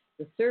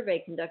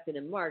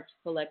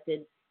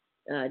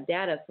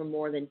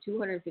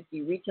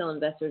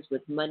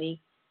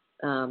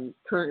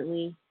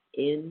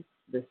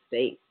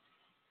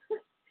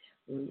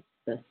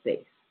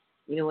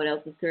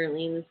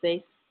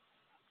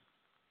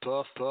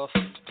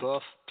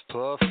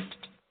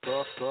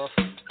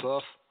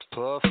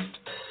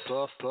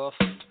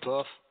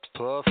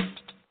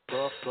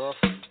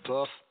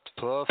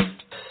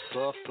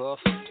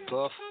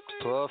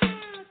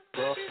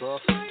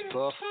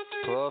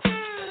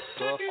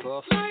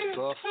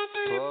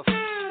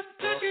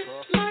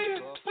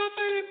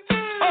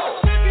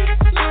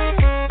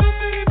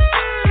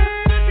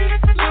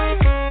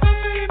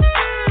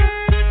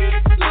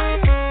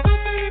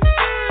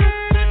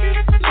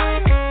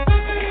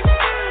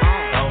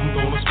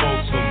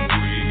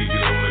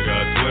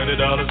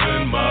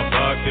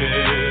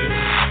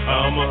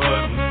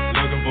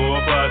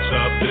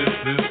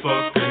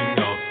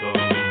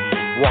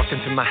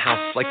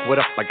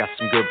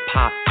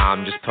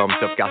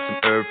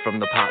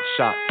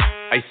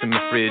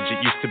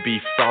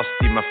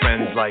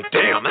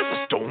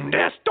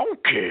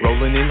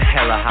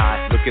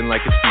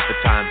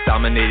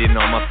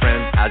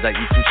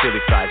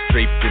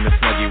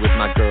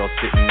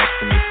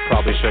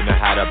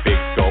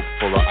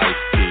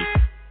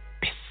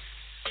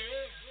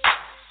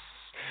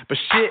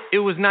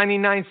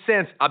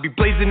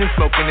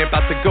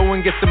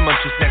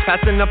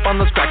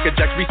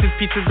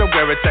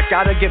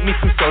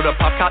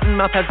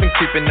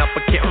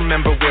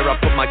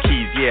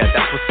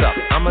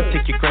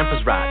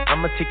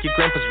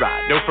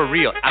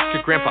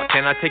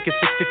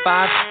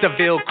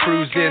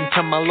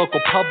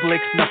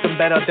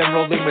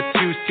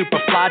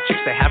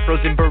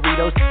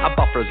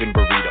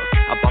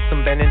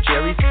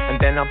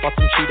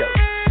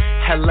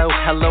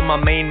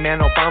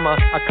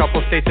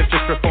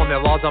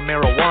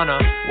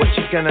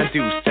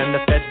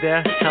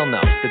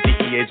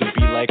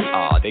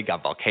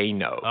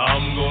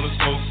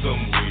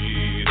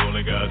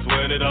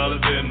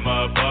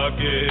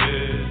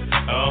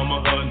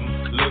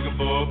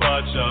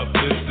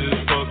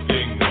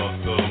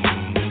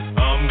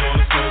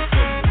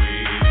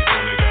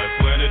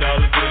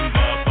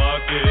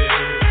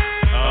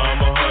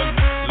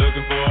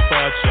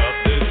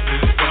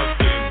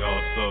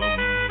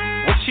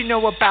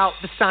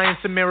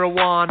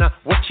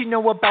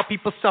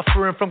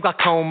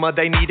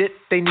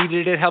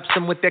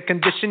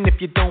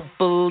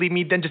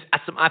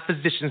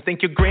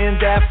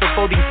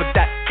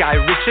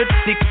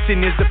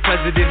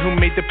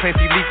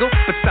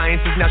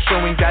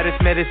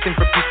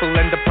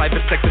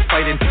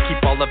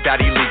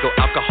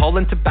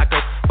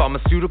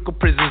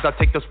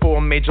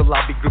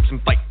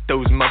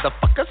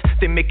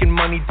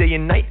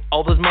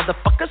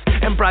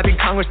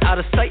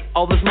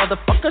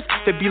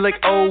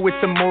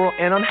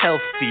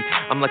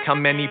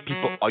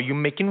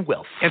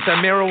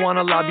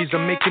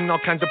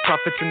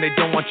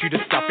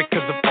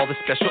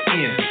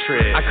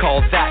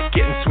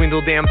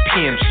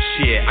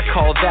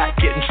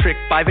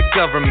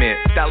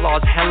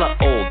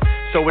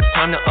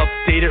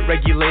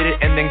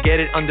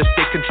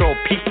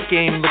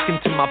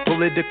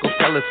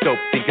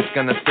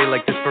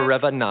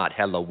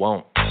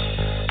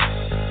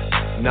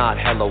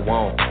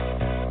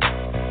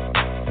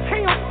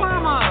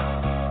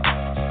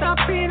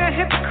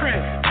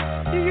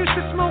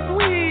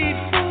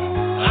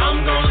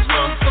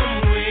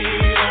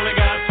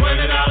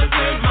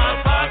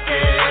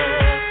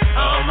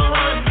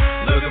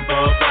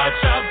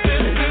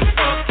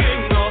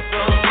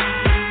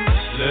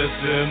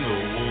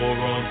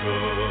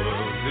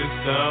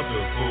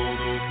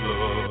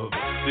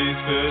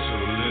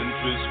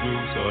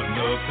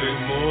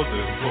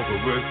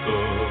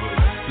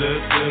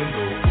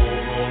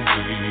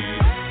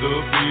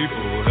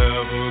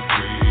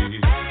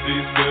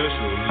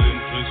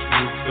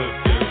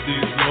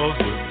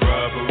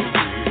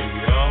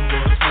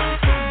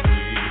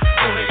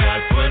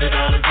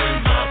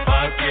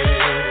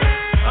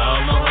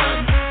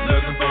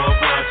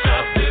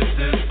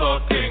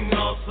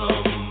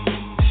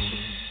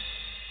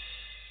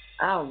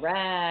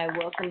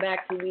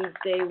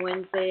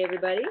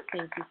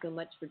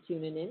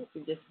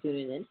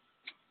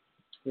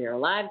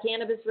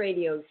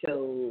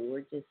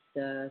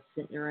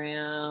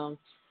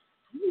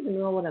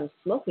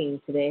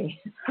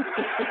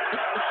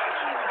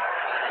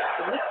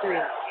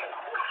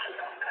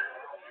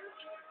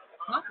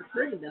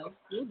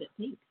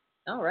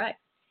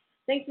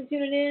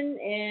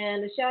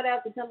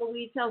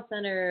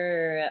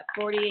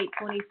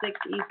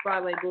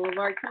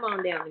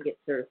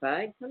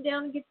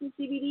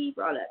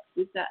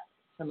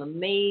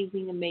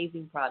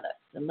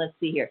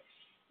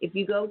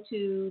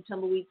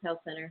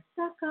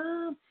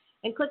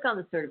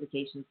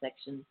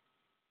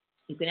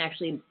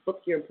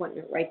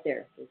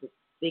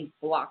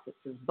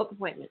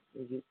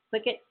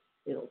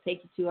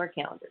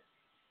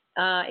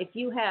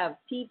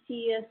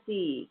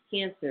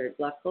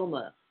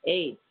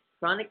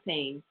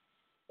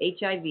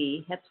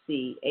 HIV, Hep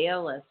C,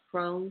 ALS,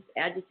 Crohn's,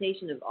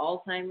 agitation of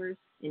Alzheimer's.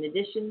 In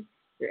addition,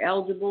 you're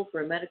eligible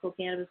for a medical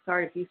cannabis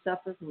card if you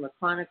suffer from a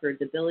chronic or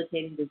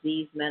debilitating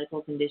disease,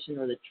 medical condition,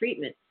 or the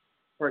treatment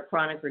for a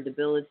chronic or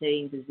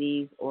debilitating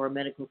disease or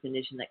medical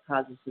condition that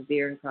causes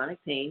severe and chronic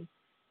pain,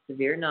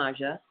 severe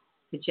nausea,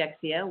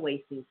 cachexia,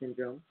 wasting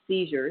syndrome,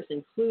 seizures,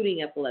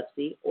 including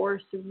epilepsy,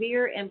 or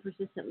severe and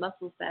persistent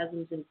muscle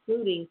spasms,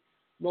 including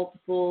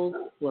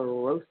multiple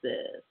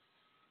sclerosis.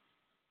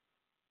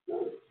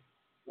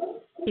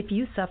 If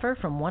you suffer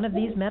from one of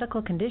these medical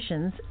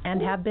conditions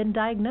and have been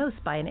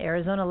diagnosed by an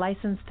Arizona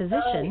licensed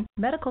physician,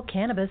 medical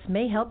cannabis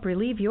may help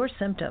relieve your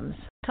symptoms.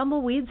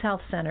 Tumbleweeds Health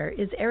Center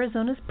is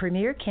Arizona's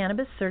premier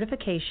cannabis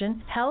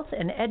certification, health,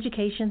 and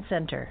education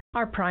center.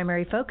 Our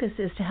primary focus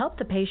is to help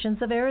the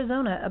patients of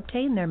Arizona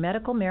obtain their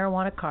medical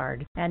marijuana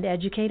card and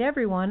educate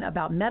everyone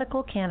about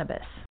medical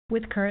cannabis.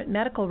 With current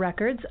medical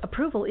records,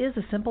 approval is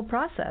a simple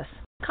process.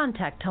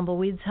 Contact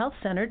Tumbleweeds Health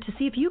Center to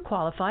see if you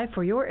qualify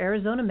for your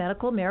Arizona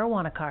medical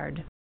marijuana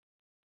card.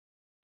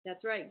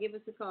 That's right. Give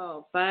us a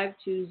call,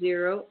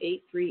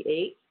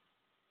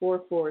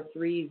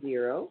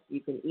 520-838-4430.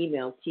 You can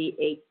email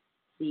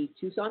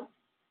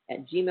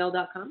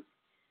thctucson@gmail.com,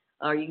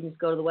 or you can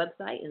just go to the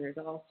website, and there's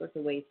all sorts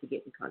of ways to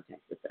get in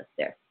contact with us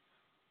there.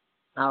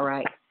 All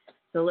right.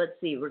 So let's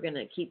see. We're going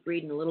to keep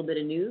reading a little bit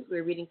of news.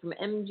 We're reading from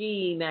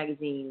MG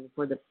Magazine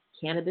for the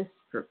Cannabis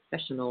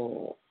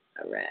Professional.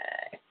 All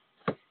right.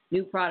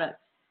 New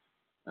products.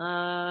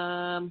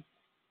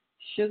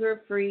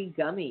 Sugar-free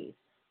gummies.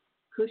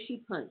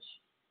 Cushy Punch.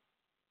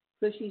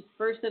 Cushy's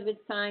first of its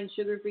kind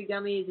sugar-free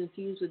gummy is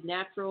infused with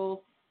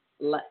natural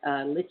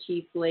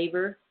lychee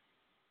flavor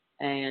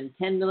and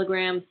 10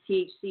 milligrams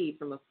THC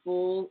from a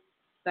full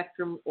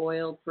spectrum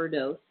oil per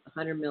dose,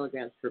 100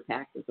 milligrams per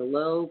pack, with a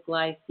low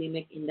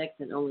glycemic index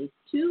and only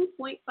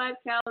 2.5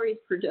 calories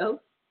per dose.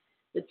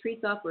 The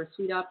treats offer a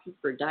sweet option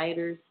for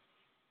dieters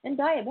and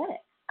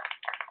diabetics.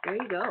 There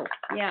you go.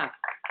 Yeah.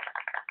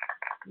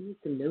 I need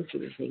some no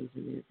sugar things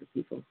in there for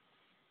people.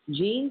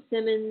 Gene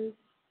Simmons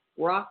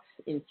Rocks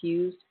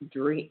Infused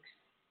Drinks.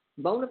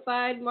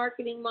 Bonafide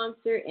marketing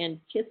monster and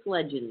Kiss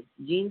legend,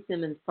 Gene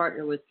Simmons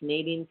partnered with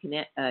Canadian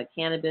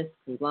cannabis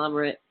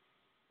conglomerate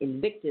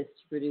Invictus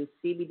to produce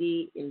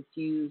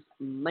CBD-infused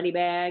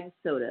Moneybag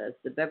sodas.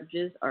 The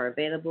beverages are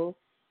available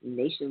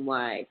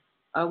nationwide.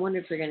 I wonder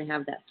if they're going to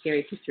have that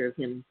scary picture of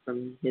him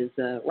from his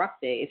rock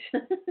days.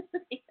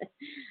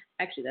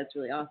 Actually, that's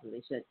really awesome.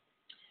 They should.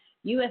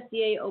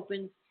 USDA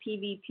opens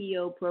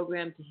PVPO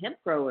program to hemp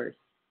growers.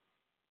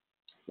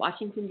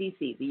 Washington,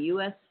 D.C., the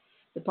U.S.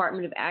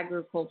 Department of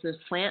Agriculture's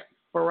Plant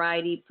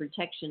Variety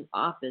Protection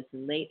Office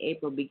in late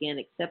April began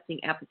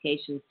accepting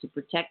applications to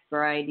protect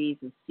varieties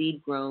of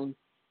seed-grown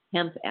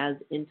hemp as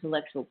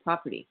intellectual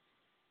property.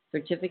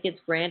 Certificates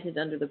granted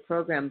under the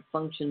program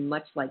function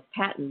much like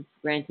patents,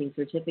 granting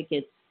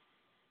certificate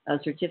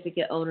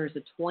owners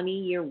a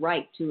 20-year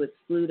right to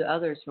exclude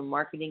others from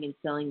marketing and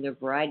selling their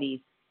varieties,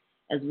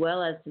 as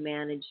well as to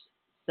manage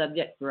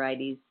subject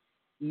varieties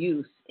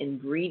use in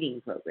breeding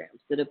programs.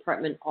 The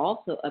department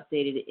also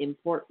updated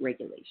import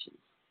regulations.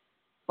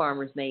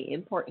 Farmers may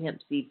import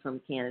hemp seed from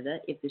Canada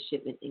if the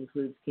shipment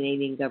includes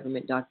Canadian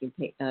government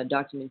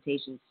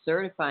documentation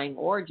certifying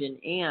origin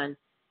and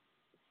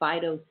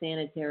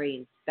phytosanitary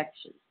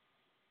inspections.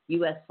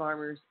 U.S.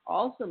 farmers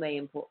also may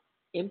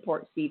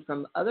import seed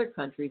from other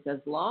countries as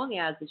long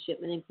as the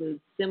shipment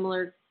includes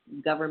similar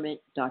government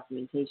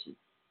documentation.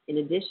 In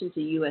addition to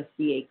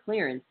USDA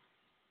clearance,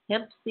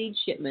 hemp seed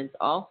shipments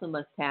also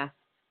must pass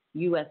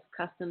U.S.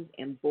 Customs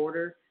and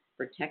Border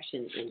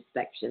Protection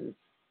inspections.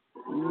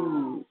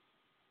 Ooh.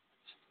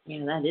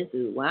 Yeah, that is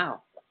ooh.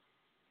 Wow.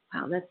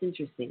 Wow, that's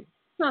interesting.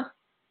 Huh.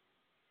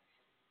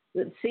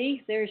 Let's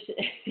see. There's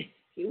if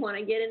you want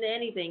to get into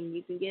anything,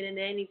 you can get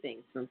into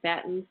anything, from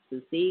patents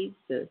to seeds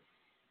to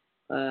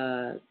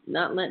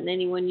not letting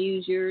anyone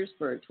use yours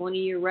for a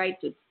 20-year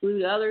right to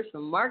exclude others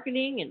from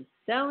marketing and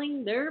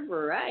selling their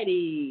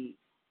varieties.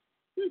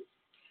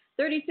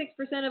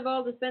 36% of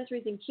all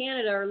dispensaries in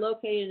Canada are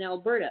located in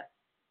Alberta,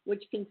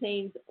 which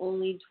contains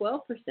only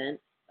 12%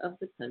 of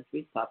the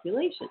country's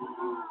population.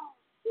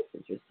 That's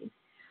interesting.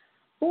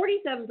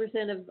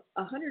 47% of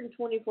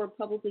 124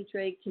 publicly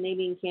traded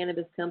Canadian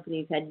cannabis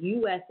companies had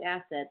U.S.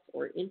 assets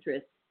or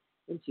interests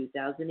in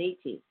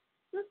 2018.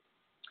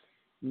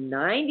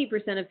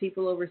 90% of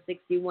people over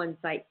 61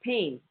 cite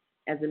pain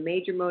as a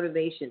major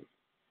motivation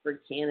for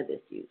cannabis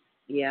use.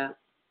 Yeah,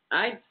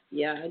 I'd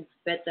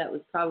bet that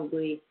was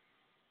probably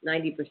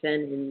 90%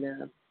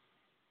 in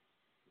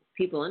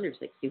people under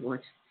 61.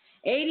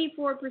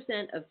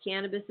 84% of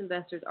cannabis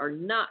investors are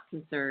not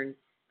concerned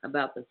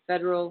about the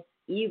federal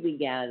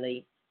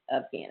illegality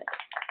of cannabis.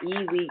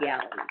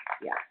 Illegality,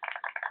 yeah.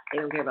 They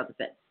don't care about the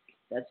feds.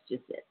 That's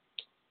just it.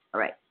 All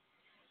right.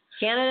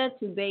 Canada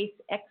to base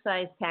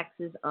excise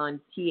taxes on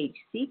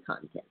THC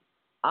content.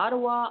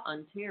 Ottawa,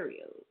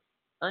 Ontario.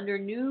 Under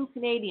new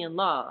Canadian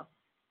law,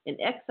 an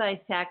excise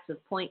tax of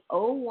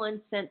 0.01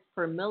 cents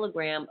per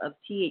milligram of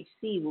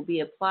THC will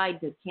be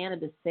applied to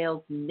cannabis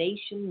sales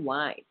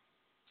nationwide.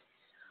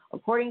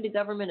 According to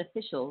government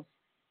officials,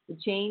 the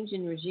change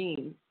in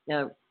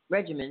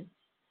regimen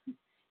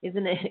is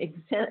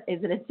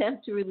an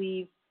attempt to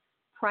relieve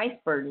price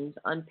burdens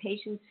on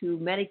patients who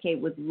medicate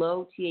with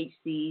low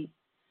THC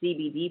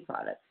CBD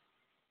products.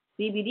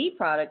 CBD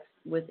products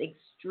with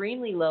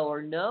extremely low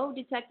or no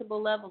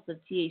detectable levels of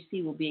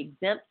THC will be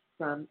exempt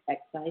from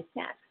excise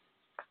tax.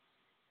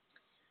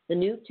 The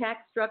new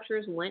tax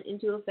structures went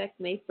into effect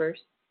May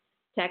 1st.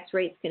 Tax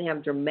rates can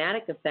have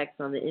dramatic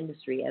effects on the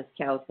industry, as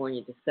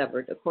California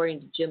discovered, according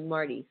to Jim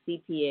Marty,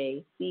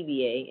 CPA,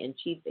 CBA, and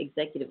Chief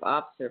Executive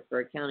Officer for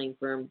accounting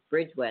firm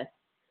Bridgewest.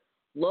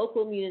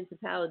 Local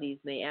municipalities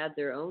may add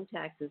their own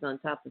taxes on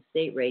top of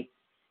state rates,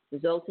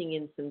 resulting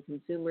in some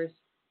consumers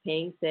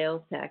paying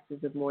sales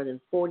taxes of more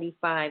than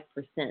 45%.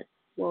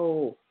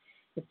 Whoa.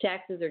 If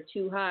taxes are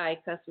too high,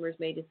 customers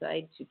may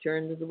decide to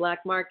turn to the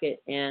black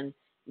market, and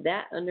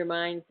that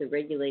undermines the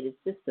regulated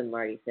system,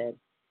 Marty said.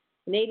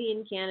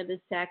 Canadian cannabis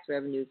tax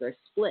revenues are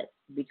split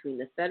between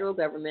the federal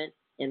government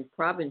and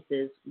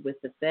provinces, with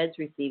the feds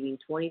receiving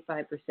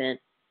 25%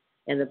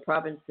 and the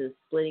provinces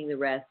splitting the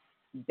rest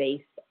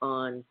based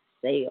on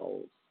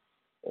sales.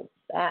 Well,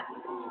 that's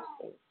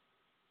interesting.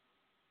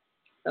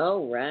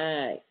 All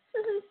right.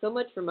 So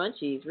much for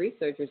munchies.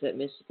 Researchers at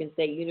Michigan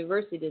State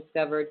University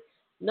discovered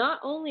not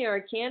only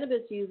are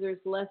cannabis users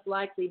less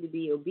likely to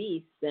be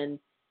obese than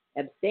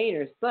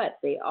abstainers, but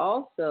they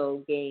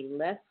also gain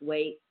less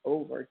weight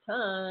over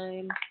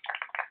time.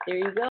 There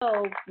you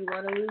go. If you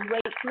want to lose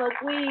weight,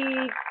 smoke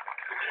weed.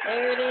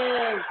 There it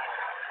is.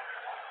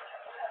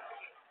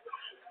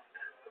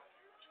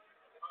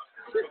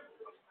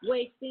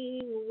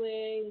 Wasting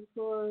away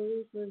for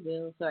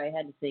Reeferville. Sorry, I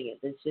had to sing it.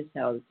 That's just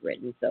how it's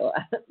written, so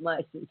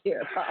my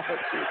sincere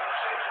apologies.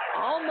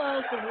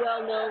 Almost as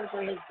well known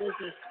for his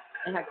business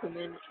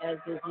acumen as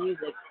his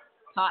music,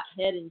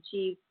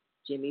 Head-in-Chief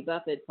Jimmy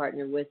Buffett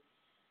partnered with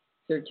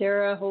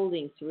Certera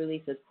Holdings to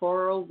release a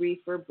Coral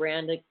Reefer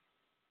branded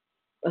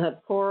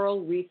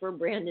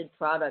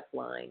product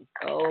line.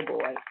 Oh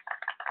boy.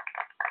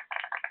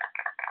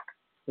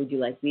 Would you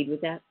like weed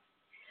with that?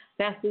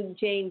 Fast food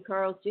chain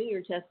Carl's Jr.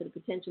 tested a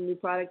potential new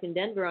product in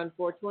Denver on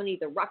 4/20,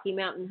 the Rocky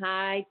Mountain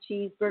High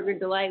Cheeseburger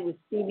Delight with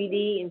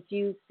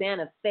CBD-infused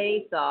Santa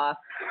Fe sauce.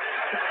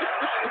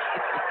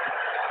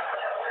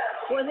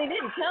 Well, they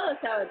didn't tell us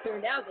how it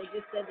turned out. They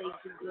just said they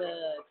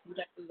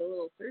conducted a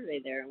little survey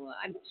there. Well,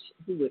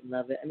 who wouldn't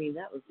love it? I mean,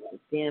 that was a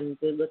damn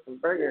good-looking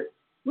burger.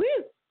 Woo!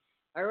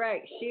 All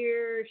right,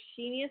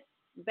 Sheenius.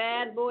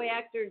 Bad boy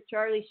actor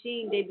Charlie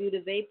Sheen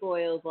debuted a vape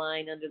oils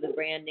line under the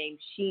brand name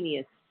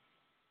Sheenius,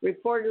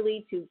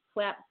 reportedly to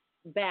clap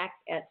back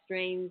at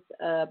strains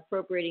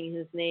appropriating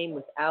his name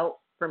without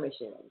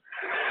permission.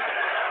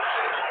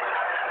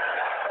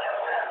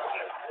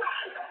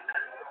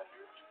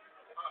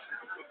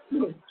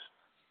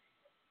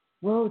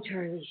 Whoa,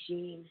 Charlie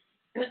Sheen.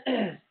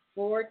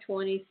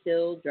 420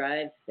 still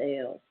drives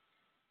sales.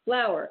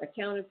 Flower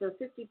accounted for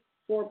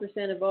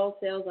 54% of all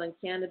sales on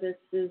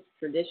cannabis's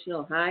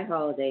traditional high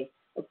holiday,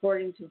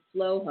 according to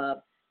Flow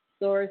Hub.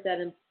 Stores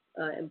that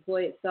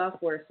employ its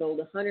software sold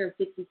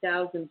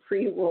 150,000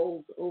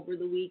 pre-rolls over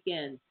the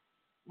weekend.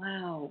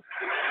 Wow.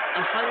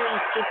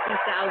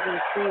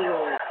 150,000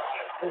 pre-rolls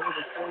over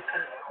the 4th.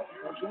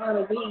 A lot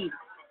of weed.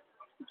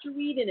 Put your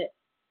weed in it.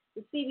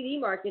 The CBD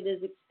market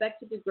is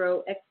expected to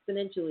grow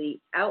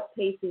exponentially,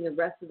 outpacing the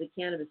rest of the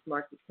cannabis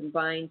market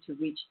combined to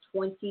reach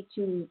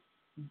 $22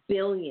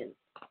 billion.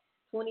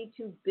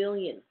 $22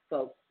 billion,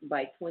 folks,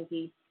 by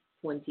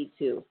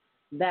 2022.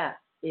 That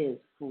is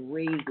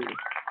crazy.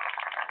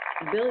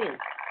 Billion.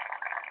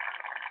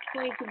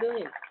 $22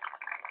 billion.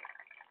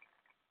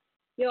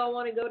 Y'all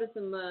want to go to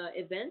some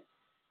events?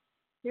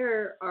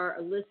 Here are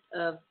a list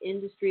of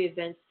industry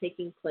events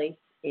taking place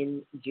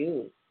in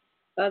June.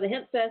 The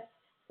Hemp Fest.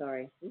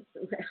 Sorry,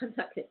 I'm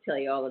not going to tell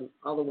you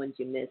all the ones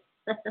you missed.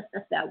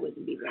 That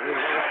wouldn't be very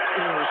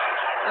nice.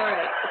 All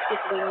right, let's get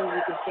to the ones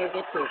you can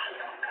still get to.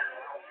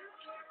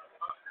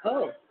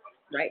 Oh,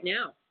 right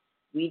now,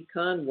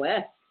 WeedCon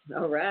West.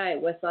 All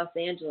right, West Los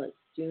Angeles,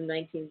 June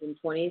 19th and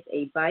 20th,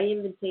 a by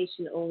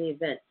invitation only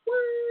event.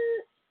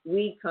 What?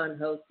 WeedCon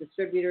hosts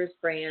distributors,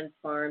 brands,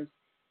 farms,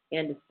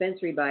 and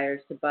dispensary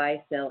buyers to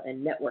buy, sell,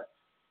 and network.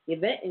 The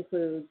event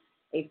includes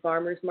a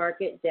farmer's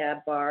market,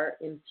 dab bar,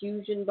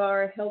 infusion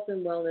bar, health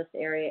and wellness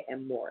area,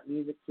 and more.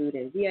 Music, food,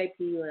 and VIP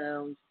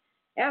lounge,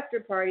 after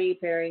party,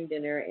 pairing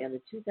dinner, and the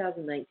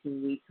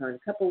 2019 WeedCon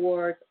Cup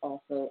Awards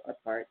also are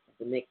part of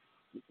the mix.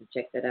 You can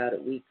check that out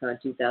at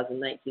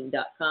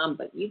weedcon2019.com,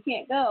 but you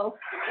can't go.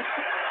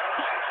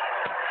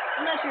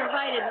 Unless you're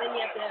invited, then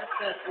you have to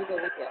ask us. We'll go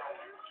with you.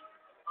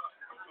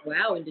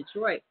 Wow, in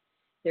Detroit,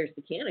 there's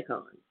the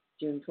CannaCon,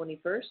 June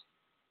 21st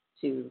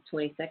to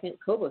 22nd,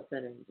 Cobo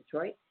Center in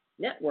Detroit.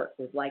 Network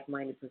with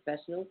like-minded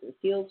professionals in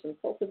fields from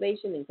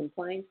cultivation and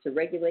compliance to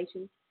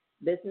regulations,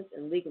 business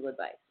and legal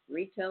advice,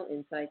 retail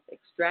insights,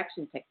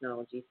 extraction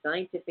technology,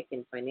 scientific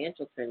and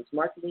financial trends,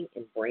 marketing,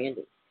 and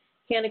branding.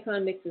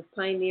 CannaCon mixes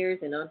pioneers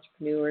and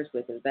entrepreneurs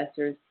with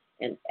investors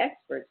and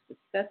experts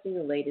discussing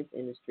the latest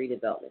industry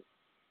developments.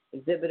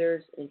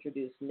 Exhibitors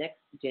introduce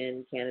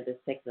next-gen cannabis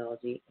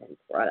technology and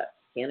products.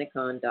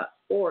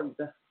 Canacon.org,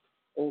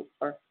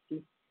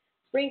 O-R-G.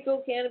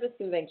 Springfield Cannabis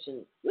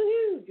Convention.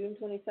 Woohoo! June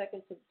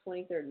 22nd to the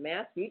 23rd.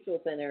 Mass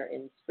Mutual Center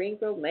in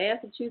Springfield,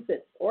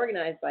 Massachusetts,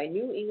 organized by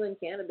New England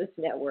Cannabis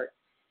Network.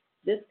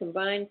 This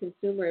combined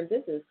consumer and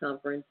business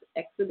conference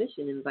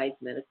exhibition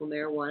invites medical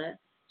marijuana,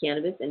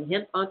 cannabis, and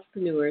hemp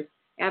entrepreneurs,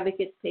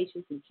 advocates,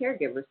 patients, and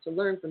caregivers to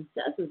learn from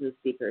dozens of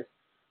speakers.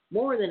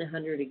 More than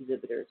 100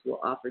 exhibitors will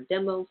offer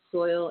demos,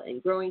 soil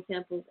and growing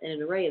samples, and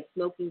an array of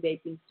smoking,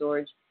 vaping,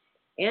 storage,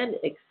 and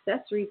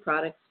accessory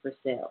products for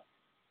sale.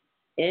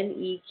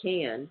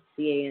 NECAN,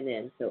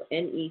 C-A-N-N, so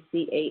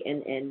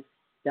NECANN.com.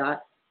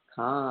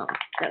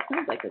 That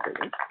sounds like a good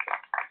one.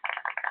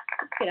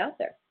 Let's get out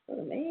there. Go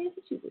to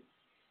Massachusetts.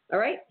 All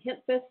right,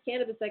 HempFest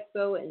Cannabis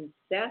Expo in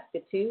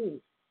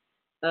Saskatoon.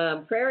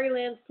 Prairie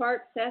Lands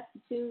Park,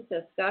 Saskatoon,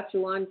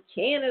 Saskatchewan,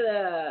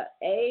 Canada.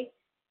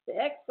 The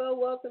expo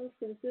welcomes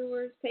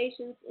consumers,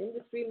 patients,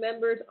 industry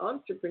members,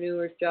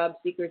 entrepreneurs, job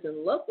seekers,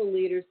 and local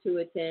leaders to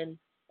attend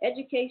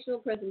educational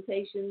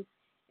presentations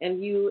and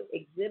view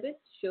exhibits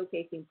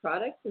showcasing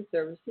products and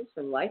services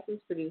from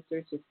licensed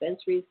producers,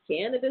 dispensaries,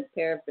 cannabis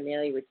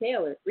paraphernalia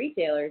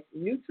retailers,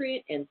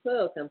 nutrient and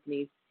soil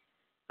companies,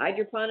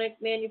 hydroponic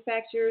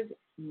manufacturers,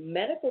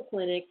 medical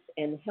clinics,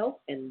 and health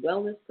and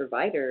wellness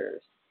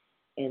providers.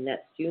 And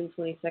that's June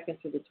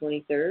 22nd to the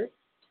 23rd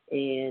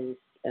in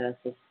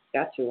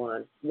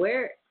Saskatchewan.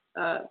 Where,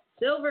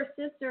 Silver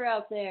Sister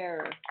out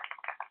there.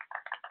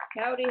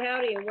 Howdy,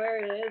 and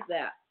where is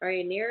that? Are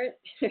you near it?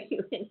 Are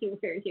you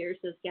anywhere near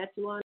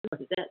Saskatchewan? Or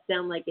does that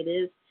sound like it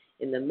is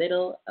in the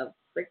middle of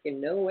freaking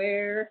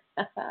nowhere?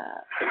 Okay.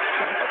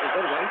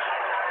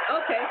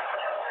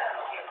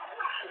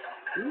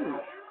 Ooh.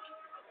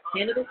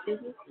 Cannabis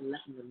business in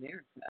Latin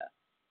America.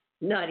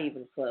 Not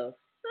even close.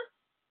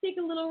 Take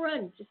a little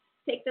run. Just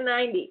take the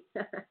 90.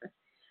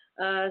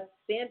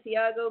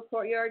 Santiago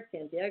Courtyard,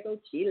 Santiago,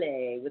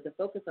 Chile. With a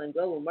focus on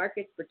global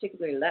markets,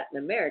 particularly Latin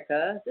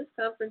America, this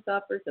conference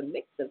offers a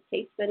mix of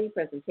case study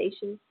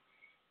presentations,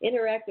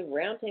 interactive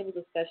roundtable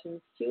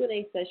discussions,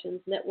 Q&A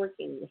sessions,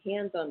 networking, and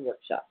hands-on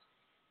workshops.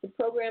 The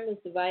program is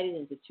divided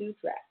into 2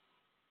 tracks: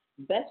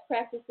 best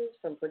practices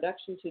from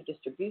production to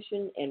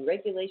distribution, and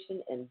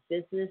regulation and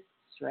business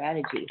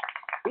strategy.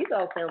 These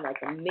all sound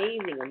like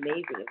amazing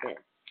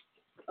events.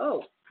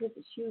 Oh, here's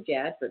a huge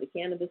ad for the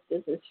Cannabis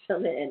Business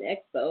Summit and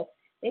Expo.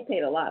 They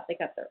paid a lot. They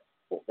got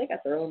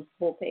their own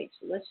full page.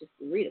 So let's just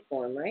read it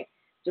for them, right?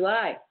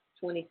 July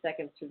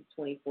 22nd to the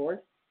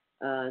 24th,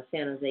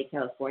 San Jose,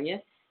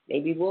 California.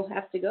 Maybe we'll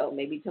have to go.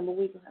 Maybe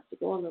Tumbleweed will have to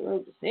go on the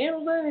road to San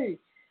Jose.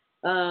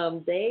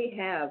 They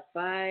have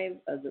 5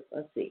 of the,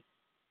 let's see.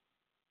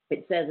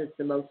 It says it's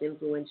the most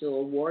influential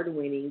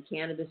award-winning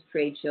cannabis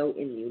trade show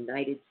in the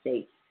United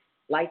States.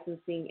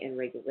 Licensing and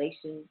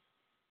regulation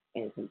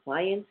and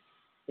compliance.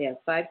 They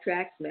have 5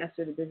 tracks: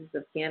 master the business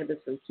of cannabis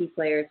from key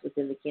players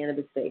within the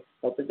cannabis space: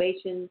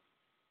 cultivation,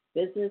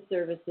 business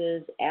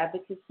services,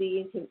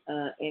 advocacy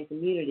and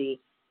community,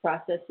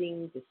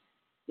 processing,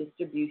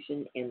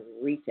 distribution, and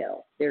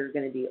retail. There are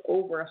going to be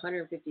over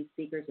 150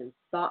 speakers and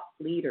thought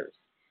leaders.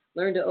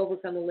 Learn to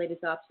overcome the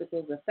latest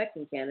obstacles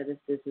affecting cannabis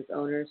business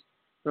owners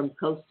from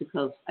coast to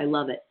coast. I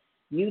love it.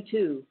 You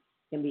too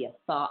can be a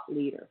thought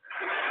leader.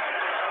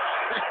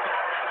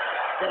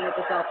 Then make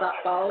us all thought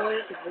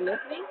followers if you're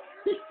listening.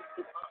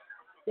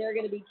 There are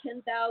going to be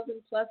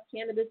 10,000 plus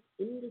cannabis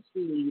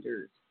industry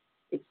leaders.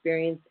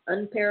 Experience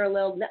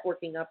unparalleled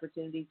networking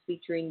opportunities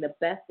featuring the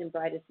best and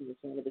brightest in the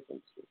cannabis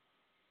industry.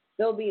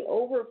 There'll be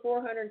over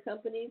 400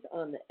 companies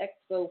on the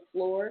expo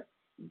floor.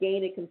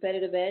 Gain a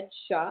competitive edge,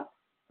 shop,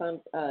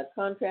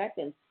 contract,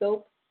 and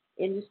scope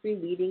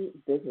industry-leading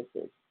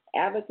businesses.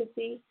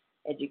 Advocacy,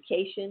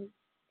 education,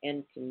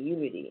 and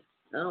community.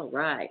 All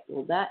right.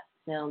 Well, that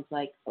sounds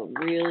like a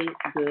really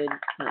good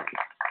time.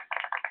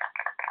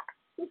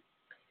 It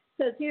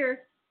says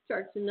here,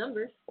 charts and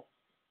numbers,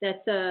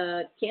 that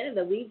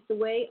Canada leads the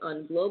way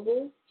on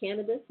global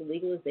cannabis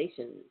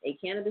legalization. A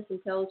Cannabis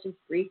Intelligence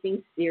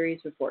Briefing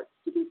Series report.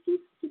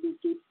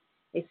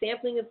 A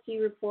sampling of key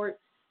reports,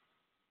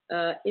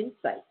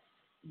 insights.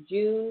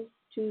 June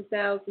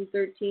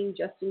 2013,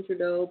 Justin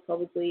Trudeau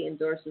publicly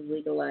endorses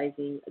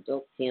legalizing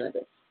adult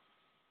cannabis.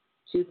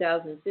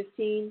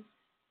 2015,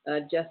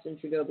 Justin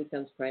Trudeau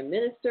becomes Prime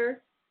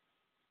Minister.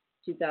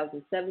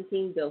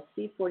 2017, Bill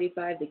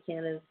C-45, the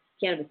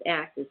Cannabis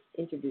Act, is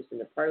introduced in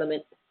the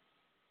Parliament.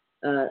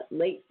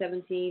 Late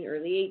 17,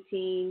 early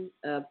 18,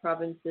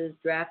 provinces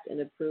draft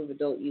and approve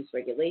adult use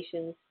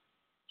regulations.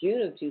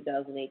 June of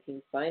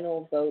 2018,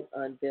 final vote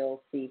on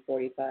Bill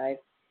C-45.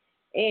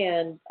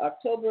 And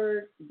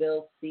October,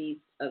 Bill C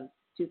of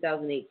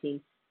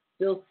 2018,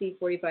 Bill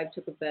C-45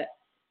 took effect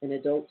and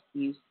adult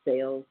use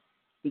sales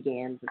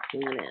began for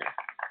Canada.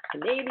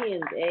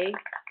 Canadians, eh?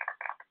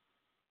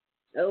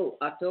 Oh,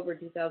 October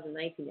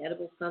 2019,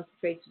 edibles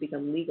concentrates to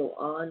become legal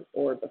on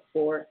or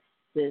before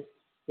this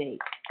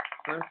date.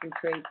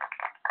 Concentrates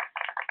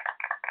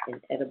and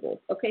edibles.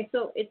 Okay,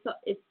 so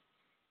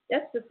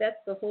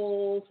that's the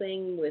whole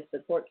thing with the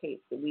court case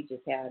that we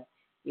just had.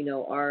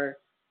 our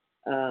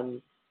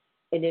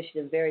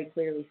initiative very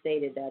clearly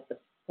stated that the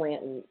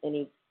plant and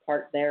any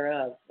part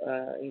thereof,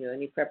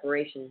 any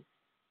preparation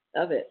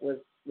of it was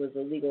a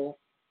legal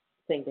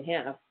thing to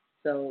have.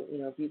 So,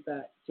 if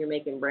you're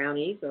making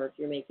brownies, or if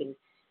you're making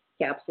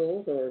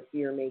capsules, or if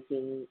you're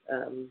making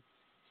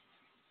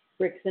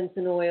Rick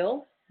Simpson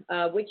oil,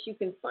 which you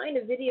can find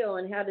a video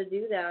on how to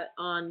do that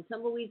on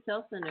Tumbleweeds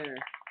Health Center.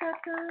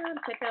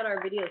 Check out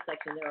our video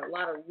section. There are a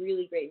lot of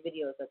really great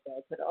videos up there.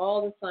 I put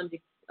all the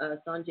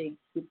Sanjay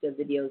Gupta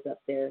videos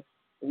up there,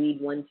 Weed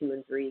 1, 2,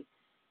 and 3.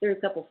 There are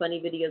a couple funny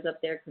videos up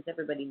there because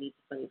everybody needs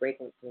a funny break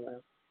once in a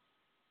while.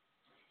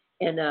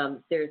 And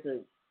there's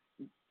a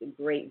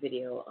great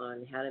video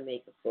on how to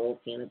make a full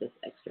cannabis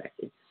extract.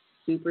 It's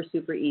super,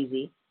 super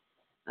easy,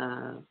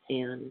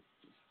 and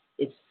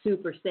it's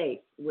super safe,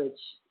 which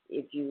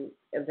if you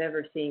have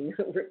ever seen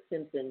Rick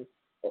Simpson,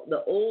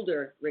 the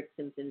older Rick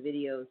Simpson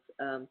videos,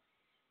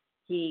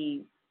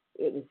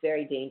 it was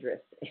very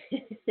dangerous.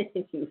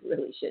 You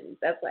really shouldn't.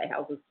 That's why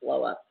houses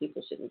blow up.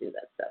 People shouldn't do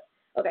that stuff.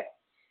 Okay.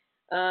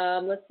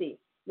 Let's see.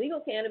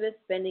 Legal cannabis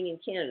spending in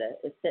Canada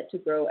is set to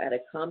grow at a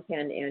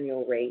compound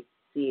annual rate,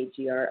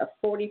 CAGR, of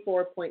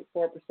 44.4%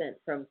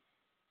 from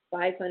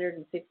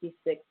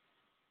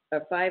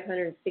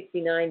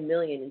 569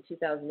 million in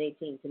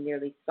 2018 to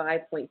nearly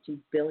 5.2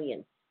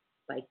 billion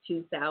by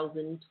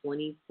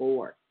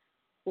 2024.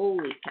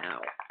 Holy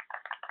cow.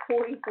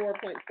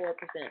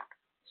 44.4%.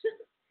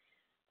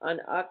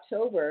 On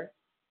October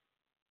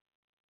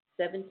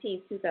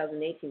 17,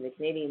 2018, the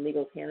Canadian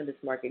legal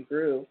cannabis market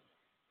grew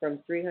from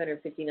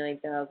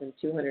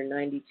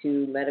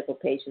 359,292 medical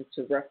patients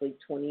to roughly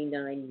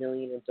 29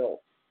 million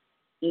adults,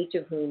 each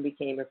of whom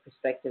became a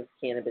prospective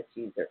cannabis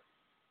user.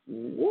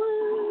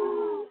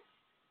 What?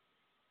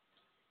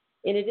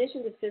 In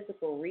addition to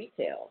physical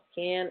retail,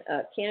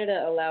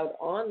 Canada allowed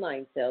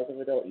online sales of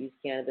adult use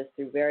cannabis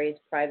through various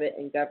private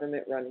and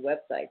government-run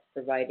websites,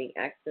 providing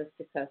access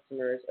to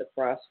customers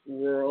across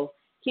rural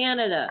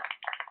Canada.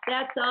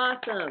 That's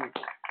awesome.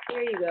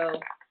 There you go.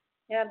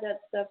 Have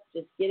that stuff,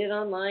 just get it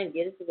online,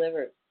 get it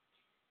delivered.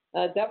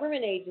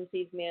 Government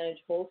agencies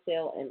manage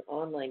wholesale and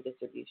online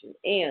distribution,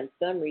 and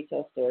some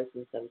retail stores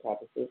in some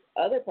provinces.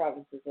 Other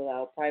provinces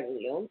allow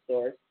privately owned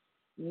stores.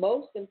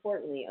 Most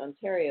importantly,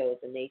 Ontario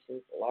is the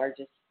nation's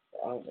largest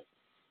province.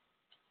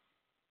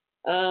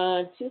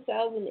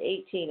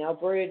 2018,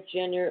 Alberta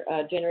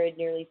generated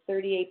nearly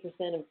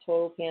 38% of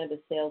total cannabis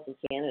sales in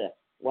Canada.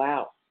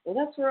 Wow. Well,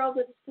 that's where all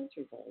the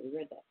dispensaries are. We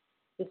read that.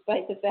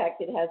 Despite the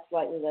fact it has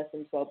slightly less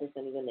than 12%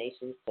 of the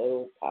nation's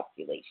total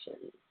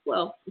population.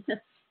 Well,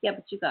 yeah,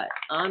 but you got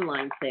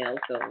online sales,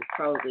 so it's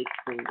probably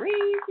crazy.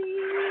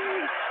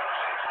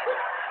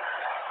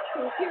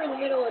 So if you're in the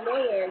middle of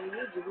nowhere, you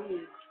need your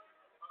weed.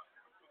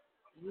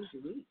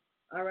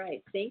 All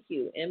right, thank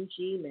you,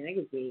 MG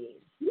Magazine.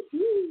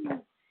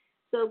 Woo-hoo.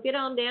 So get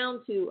on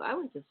down to, I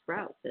went to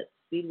Sprouts at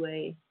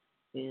Speedway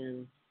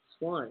and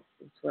Swan.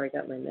 That's where I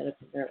got my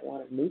medical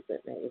marijuana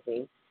movement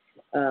magazine.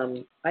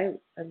 I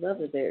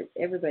love it.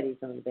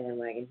 Everybody's on the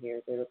bandwagon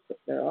here.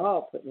 They're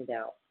all putting it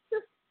out.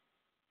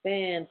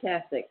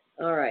 Fantastic.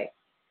 All right.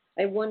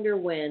 I wonder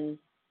when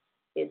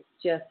it's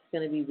just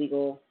going to be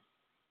legal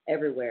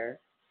everywhere,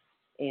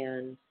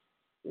 and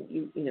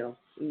it's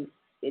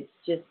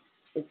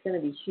going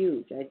to be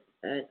huge.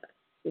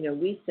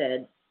 We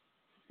said,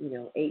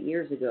 8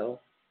 years ago,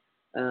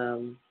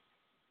 it'd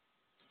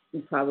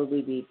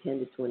probably be 10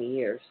 to 20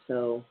 years.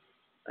 So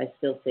I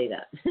still say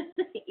that,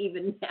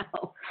 even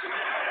now.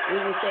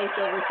 When you say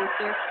Silver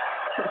Sister,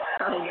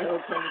 probably no 10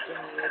 to 20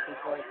 years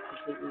before it's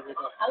completely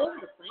legal. All over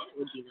the planet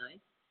would be nice.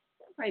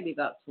 That'd probably be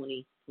about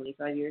 20,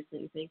 25 years,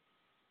 don't you think?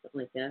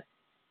 Something like that.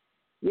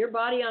 Your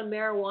body on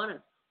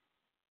marijuana.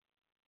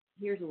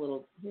 Here's a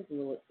little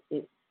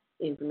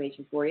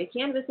information for you.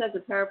 Cannabis has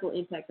a powerful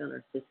impact on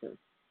our system.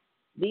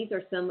 These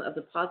are some of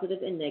the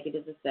positive and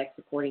negative effects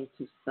according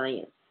to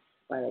science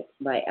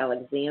by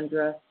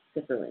Alexandra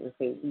Sifferlin.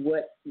 Okay,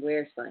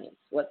 where science?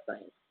 What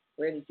science?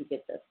 Where did you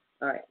get this?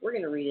 All right, we're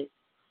going to read it.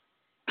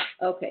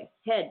 Okay,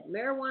 head.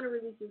 Marijuana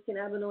releases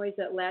cannabinoids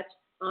that latch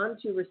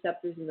onto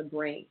receptors in the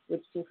brain,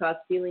 which can cause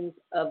feelings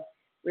of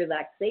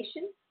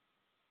relaxation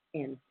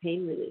and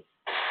pain relief.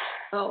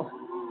 Oh,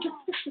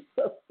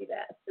 so see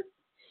that.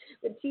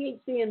 The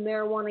THC in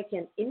marijuana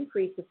can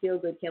increase the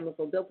feel-good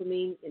chemical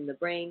dopamine in the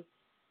brain.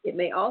 It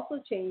may also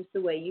change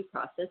the way you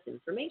process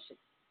information.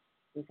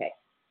 Okay.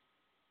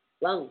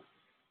 Lungs.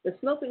 The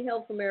smoke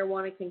inhaled from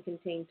marijuana can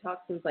contain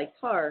toxins like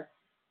tar,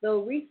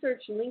 though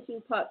research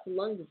linking pot to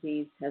lung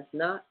disease has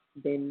not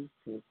been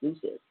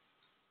conclusive.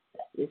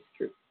 That is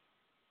true.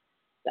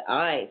 The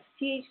eyes.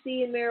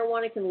 THC in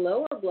marijuana can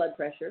lower blood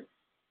pressure,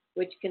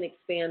 which can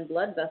expand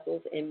blood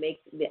vessels and make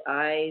the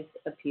eyes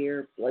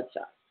appear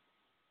bloodshot.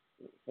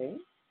 Okay.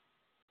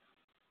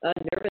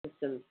 Nervous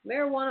system.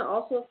 Marijuana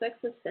also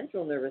affects the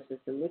central nervous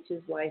system, which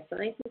is why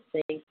scientists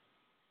think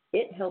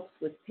it helps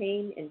with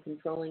pain and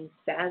controlling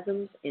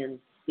spasms and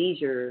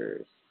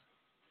seizures.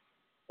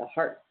 The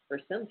heart. For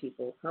some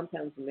people,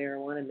 compounds of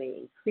marijuana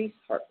may increase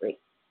heart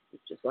rate,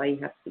 which is why you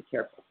have to be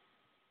careful.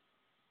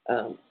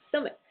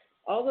 Stomach.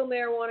 Although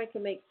marijuana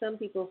can make some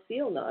people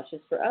feel nauseous,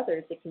 for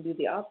others it can do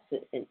the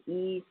opposite and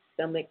ease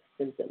stomach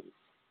symptoms.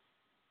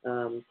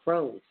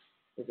 Crohn's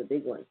is a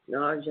big one.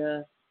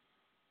 Nausea.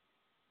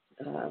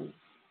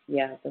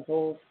 The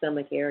whole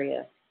stomach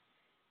area.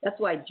 That's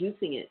why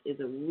juicing it is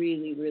a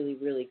really, really,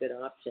 really good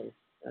option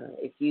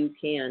if you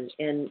can.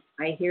 And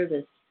I hear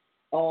this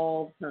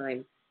all the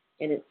time,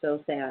 and it's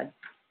so sad.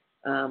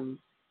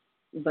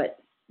 But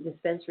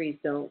dispensaries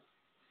don't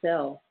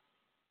sell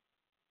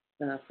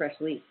fresh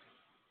leaf.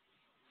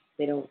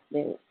 They don't,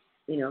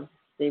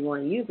 they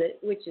want to use it,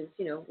 which is,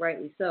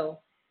 rightly so.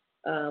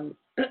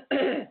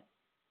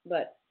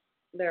 But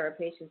there are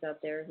patients out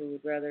there who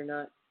would rather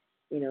not,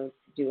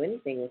 do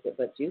anything with it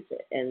but juice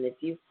it. And if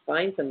you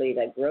find somebody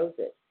that grows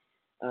it,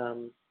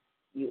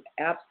 you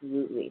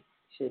absolutely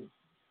should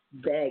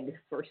beg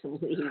for some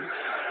leaves.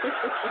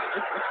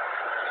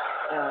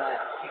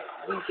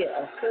 You get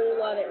a whole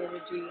lot of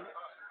energy,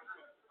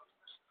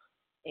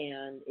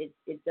 and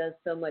it does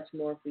so much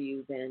more for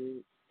you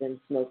than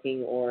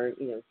smoking or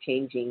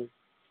changing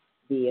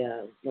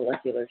the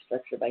molecular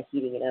structure by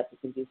heating it up. You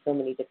can do so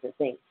many different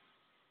things.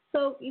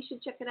 So you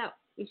should check it out.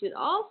 You should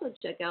also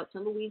check out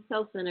Tumbleweeds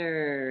Health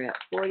Center at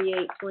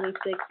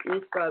 4826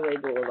 East Broadway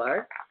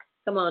Boulevard.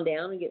 Come on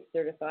down and get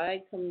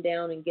certified. Come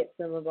down and get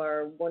some of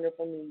our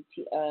wonderful new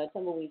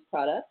Tumbleweeds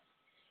products.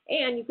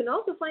 And you can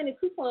also find a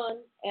coupon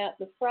at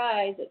the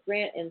Fry's at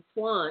Grant and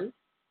Swan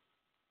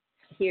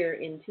here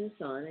in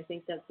Tucson. I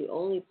think that's the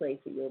only place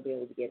that you'll be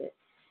able to get it.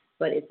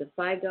 But it's a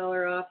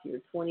 $5 off your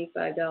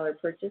 $25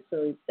 purchase,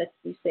 so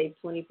you save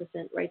 20%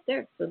 right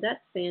there. So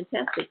that's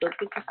fantastic. Go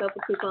get yourself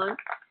a coupon.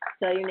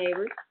 Tell your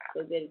neighbors.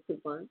 Go get a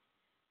coupon.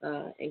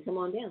 And come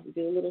on down and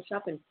do a little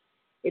shopping.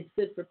 It's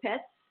good for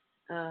pets.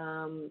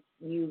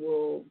 You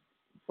will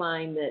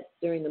find that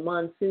during the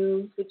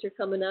monsoons, which are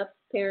coming up,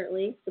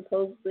 apparently,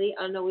 supposedly.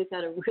 I know we've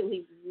had a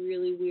really,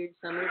 really weird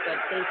summer, but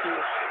thank you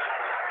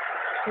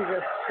to the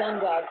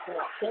sun gods for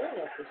not killing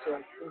us this year.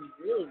 It's been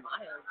really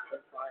mild so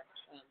far.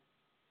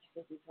 I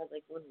think we've had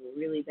like one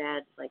really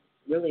bad,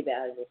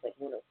 it was like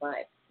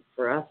 105.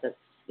 For us, that's,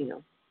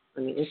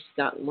 it's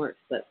gotten worse.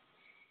 But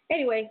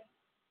anyway,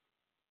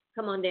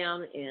 come on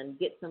down and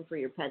get some for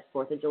your pets.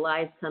 4th of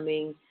July is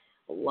coming.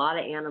 A lot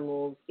of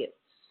animals get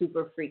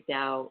super freaked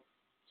out.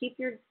 Keep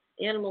your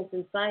animals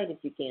inside if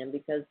you can,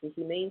 because the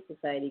Humane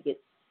Society gets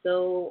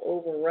so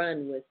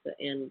overrun with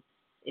and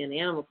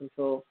animal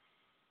control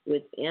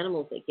with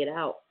animals that get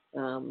out.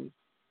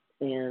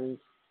 And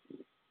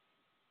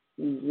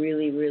you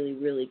really, really,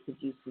 really could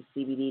use some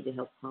CBD to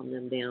help calm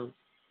them down.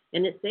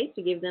 And it's safe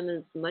to give them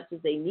as much as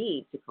they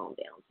need to calm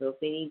down. So if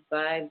they need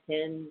 5,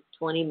 10,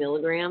 20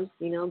 milligrams,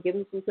 give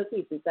them some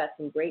cookies. We've got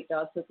some great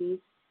dog cookies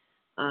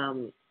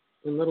and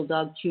little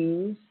dog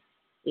chews.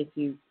 If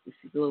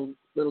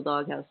little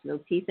dog has no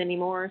teeth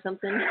anymore or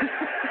something,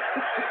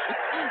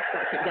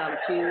 got some dog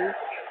chews.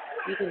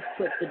 You can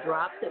put the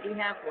drops that we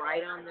have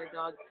right on their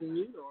dog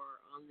food or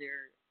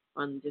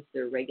on just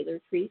their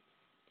regular treats.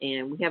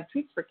 And we have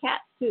treats for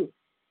cats too.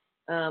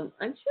 I'm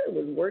sure it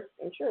would work.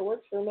 I'm sure it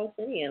works for most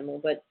any animal.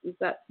 But we've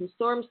got some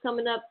storms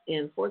coming up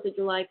and 4th of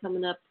July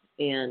coming up,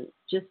 and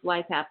just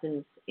life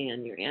happens,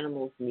 and your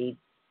animals need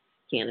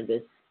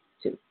cannabis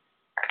too.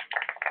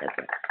 That's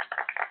right.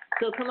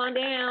 So come on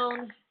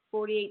down,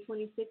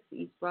 4826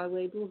 East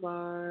Broadway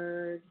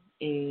Boulevard,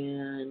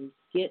 and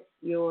get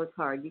your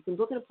card. You can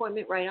book an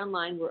appointment right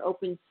online. We're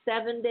open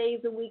 7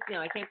 days a week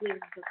now. I can't believe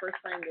this is the first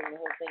time during the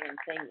whole thing I'm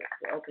saying this.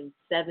 We're open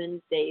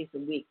 7 days a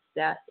week.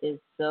 That is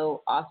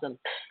so awesome.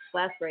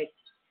 Class break.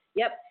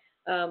 Yep.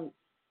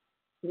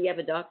 We have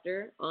a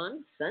doctor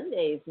on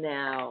Sundays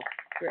now.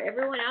 For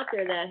everyone out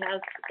there that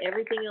has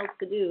everything else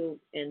to do,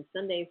 and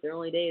Sunday's their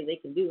only day they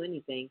can do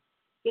anything,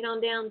 get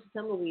on down to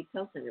Tumbleweeds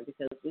Health Center,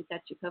 because we've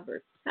got you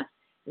covered. And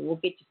we'll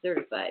get you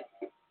certified.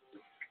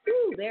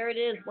 Woo, there it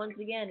is. Once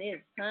again,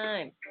 it's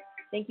time.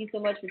 Thank you so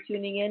much for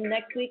tuning in.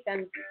 Next week,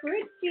 I'm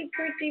pretty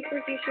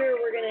sure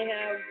we're going to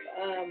have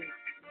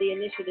the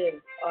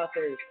initiative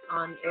authors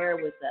on air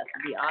with us.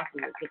 It'd be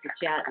awesome. We'll get to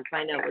chat and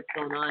find out what's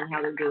going on,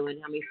 how they're doing,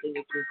 how many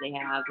signatures they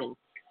have, and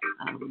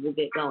we'll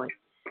get going.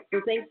 So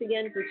thanks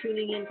again for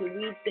tuning in to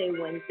Weedsday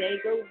Wednesday.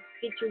 Go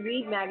get your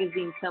weed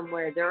magazine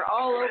somewhere. They're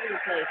all over the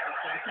place. It's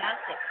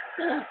fantastic.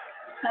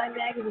 Time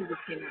Magazine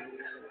just came out.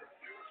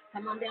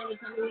 Come on down to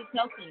Tumbleweeds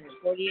Health Center,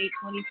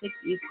 4826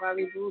 East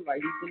Broadway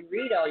Boulevard. You can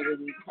read all your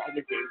weed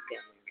magazines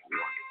down there if you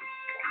want.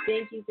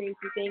 Thank you.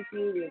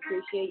 We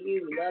appreciate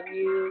you. We love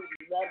you.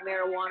 We love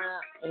marijuana.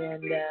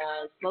 And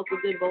smoke a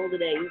good bowl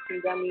today. Eat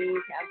some gummies,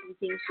 have some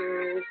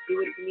tinctures, do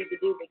what you need to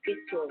do. But get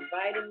your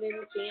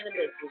vitamin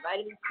cannabis, your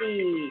vitamin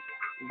C,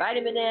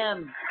 vitamin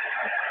M,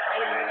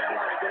 vitamin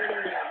marijuana. Get it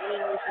in there. Get it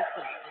in your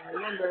system. And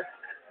remember,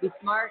 be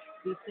smart,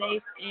 be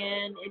safe,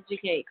 and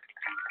educate.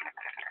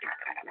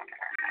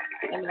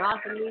 Have an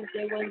awesome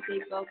Weedsday Wednesday,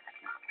 folks.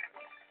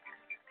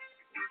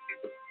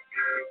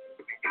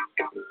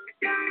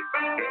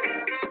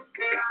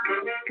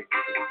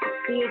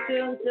 See you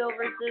soon,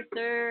 Silver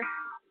Sister.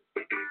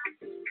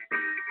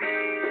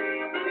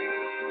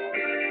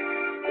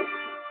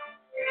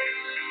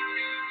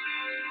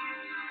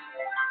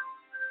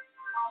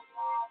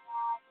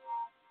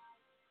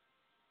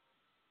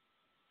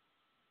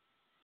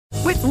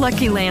 With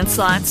Lucky Land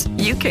Slots,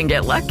 you can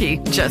get lucky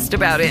just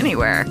about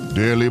anywhere.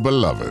 Dearly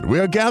beloved, we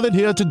are gathered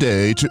here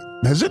today to...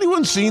 Has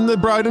anyone seen the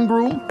bride and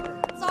groom?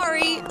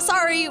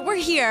 Sorry, we're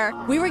here.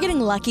 We were getting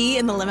lucky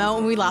in the limo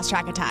and we lost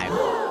track of time.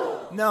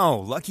 No,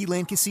 Lucky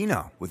Land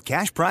Casino, with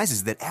cash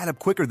prizes that add up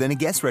quicker than a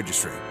guest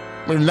registry.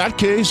 In that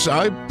case,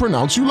 I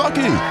pronounce you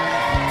lucky.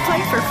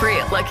 Play for free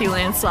at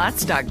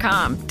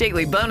LuckyLandSlots.com.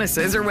 Daily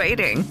bonuses are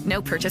waiting.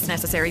 No purchase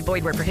necessary.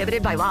 Void where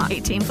prohibited by law.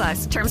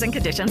 18+. Terms and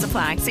conditions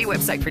apply. See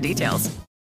website for details.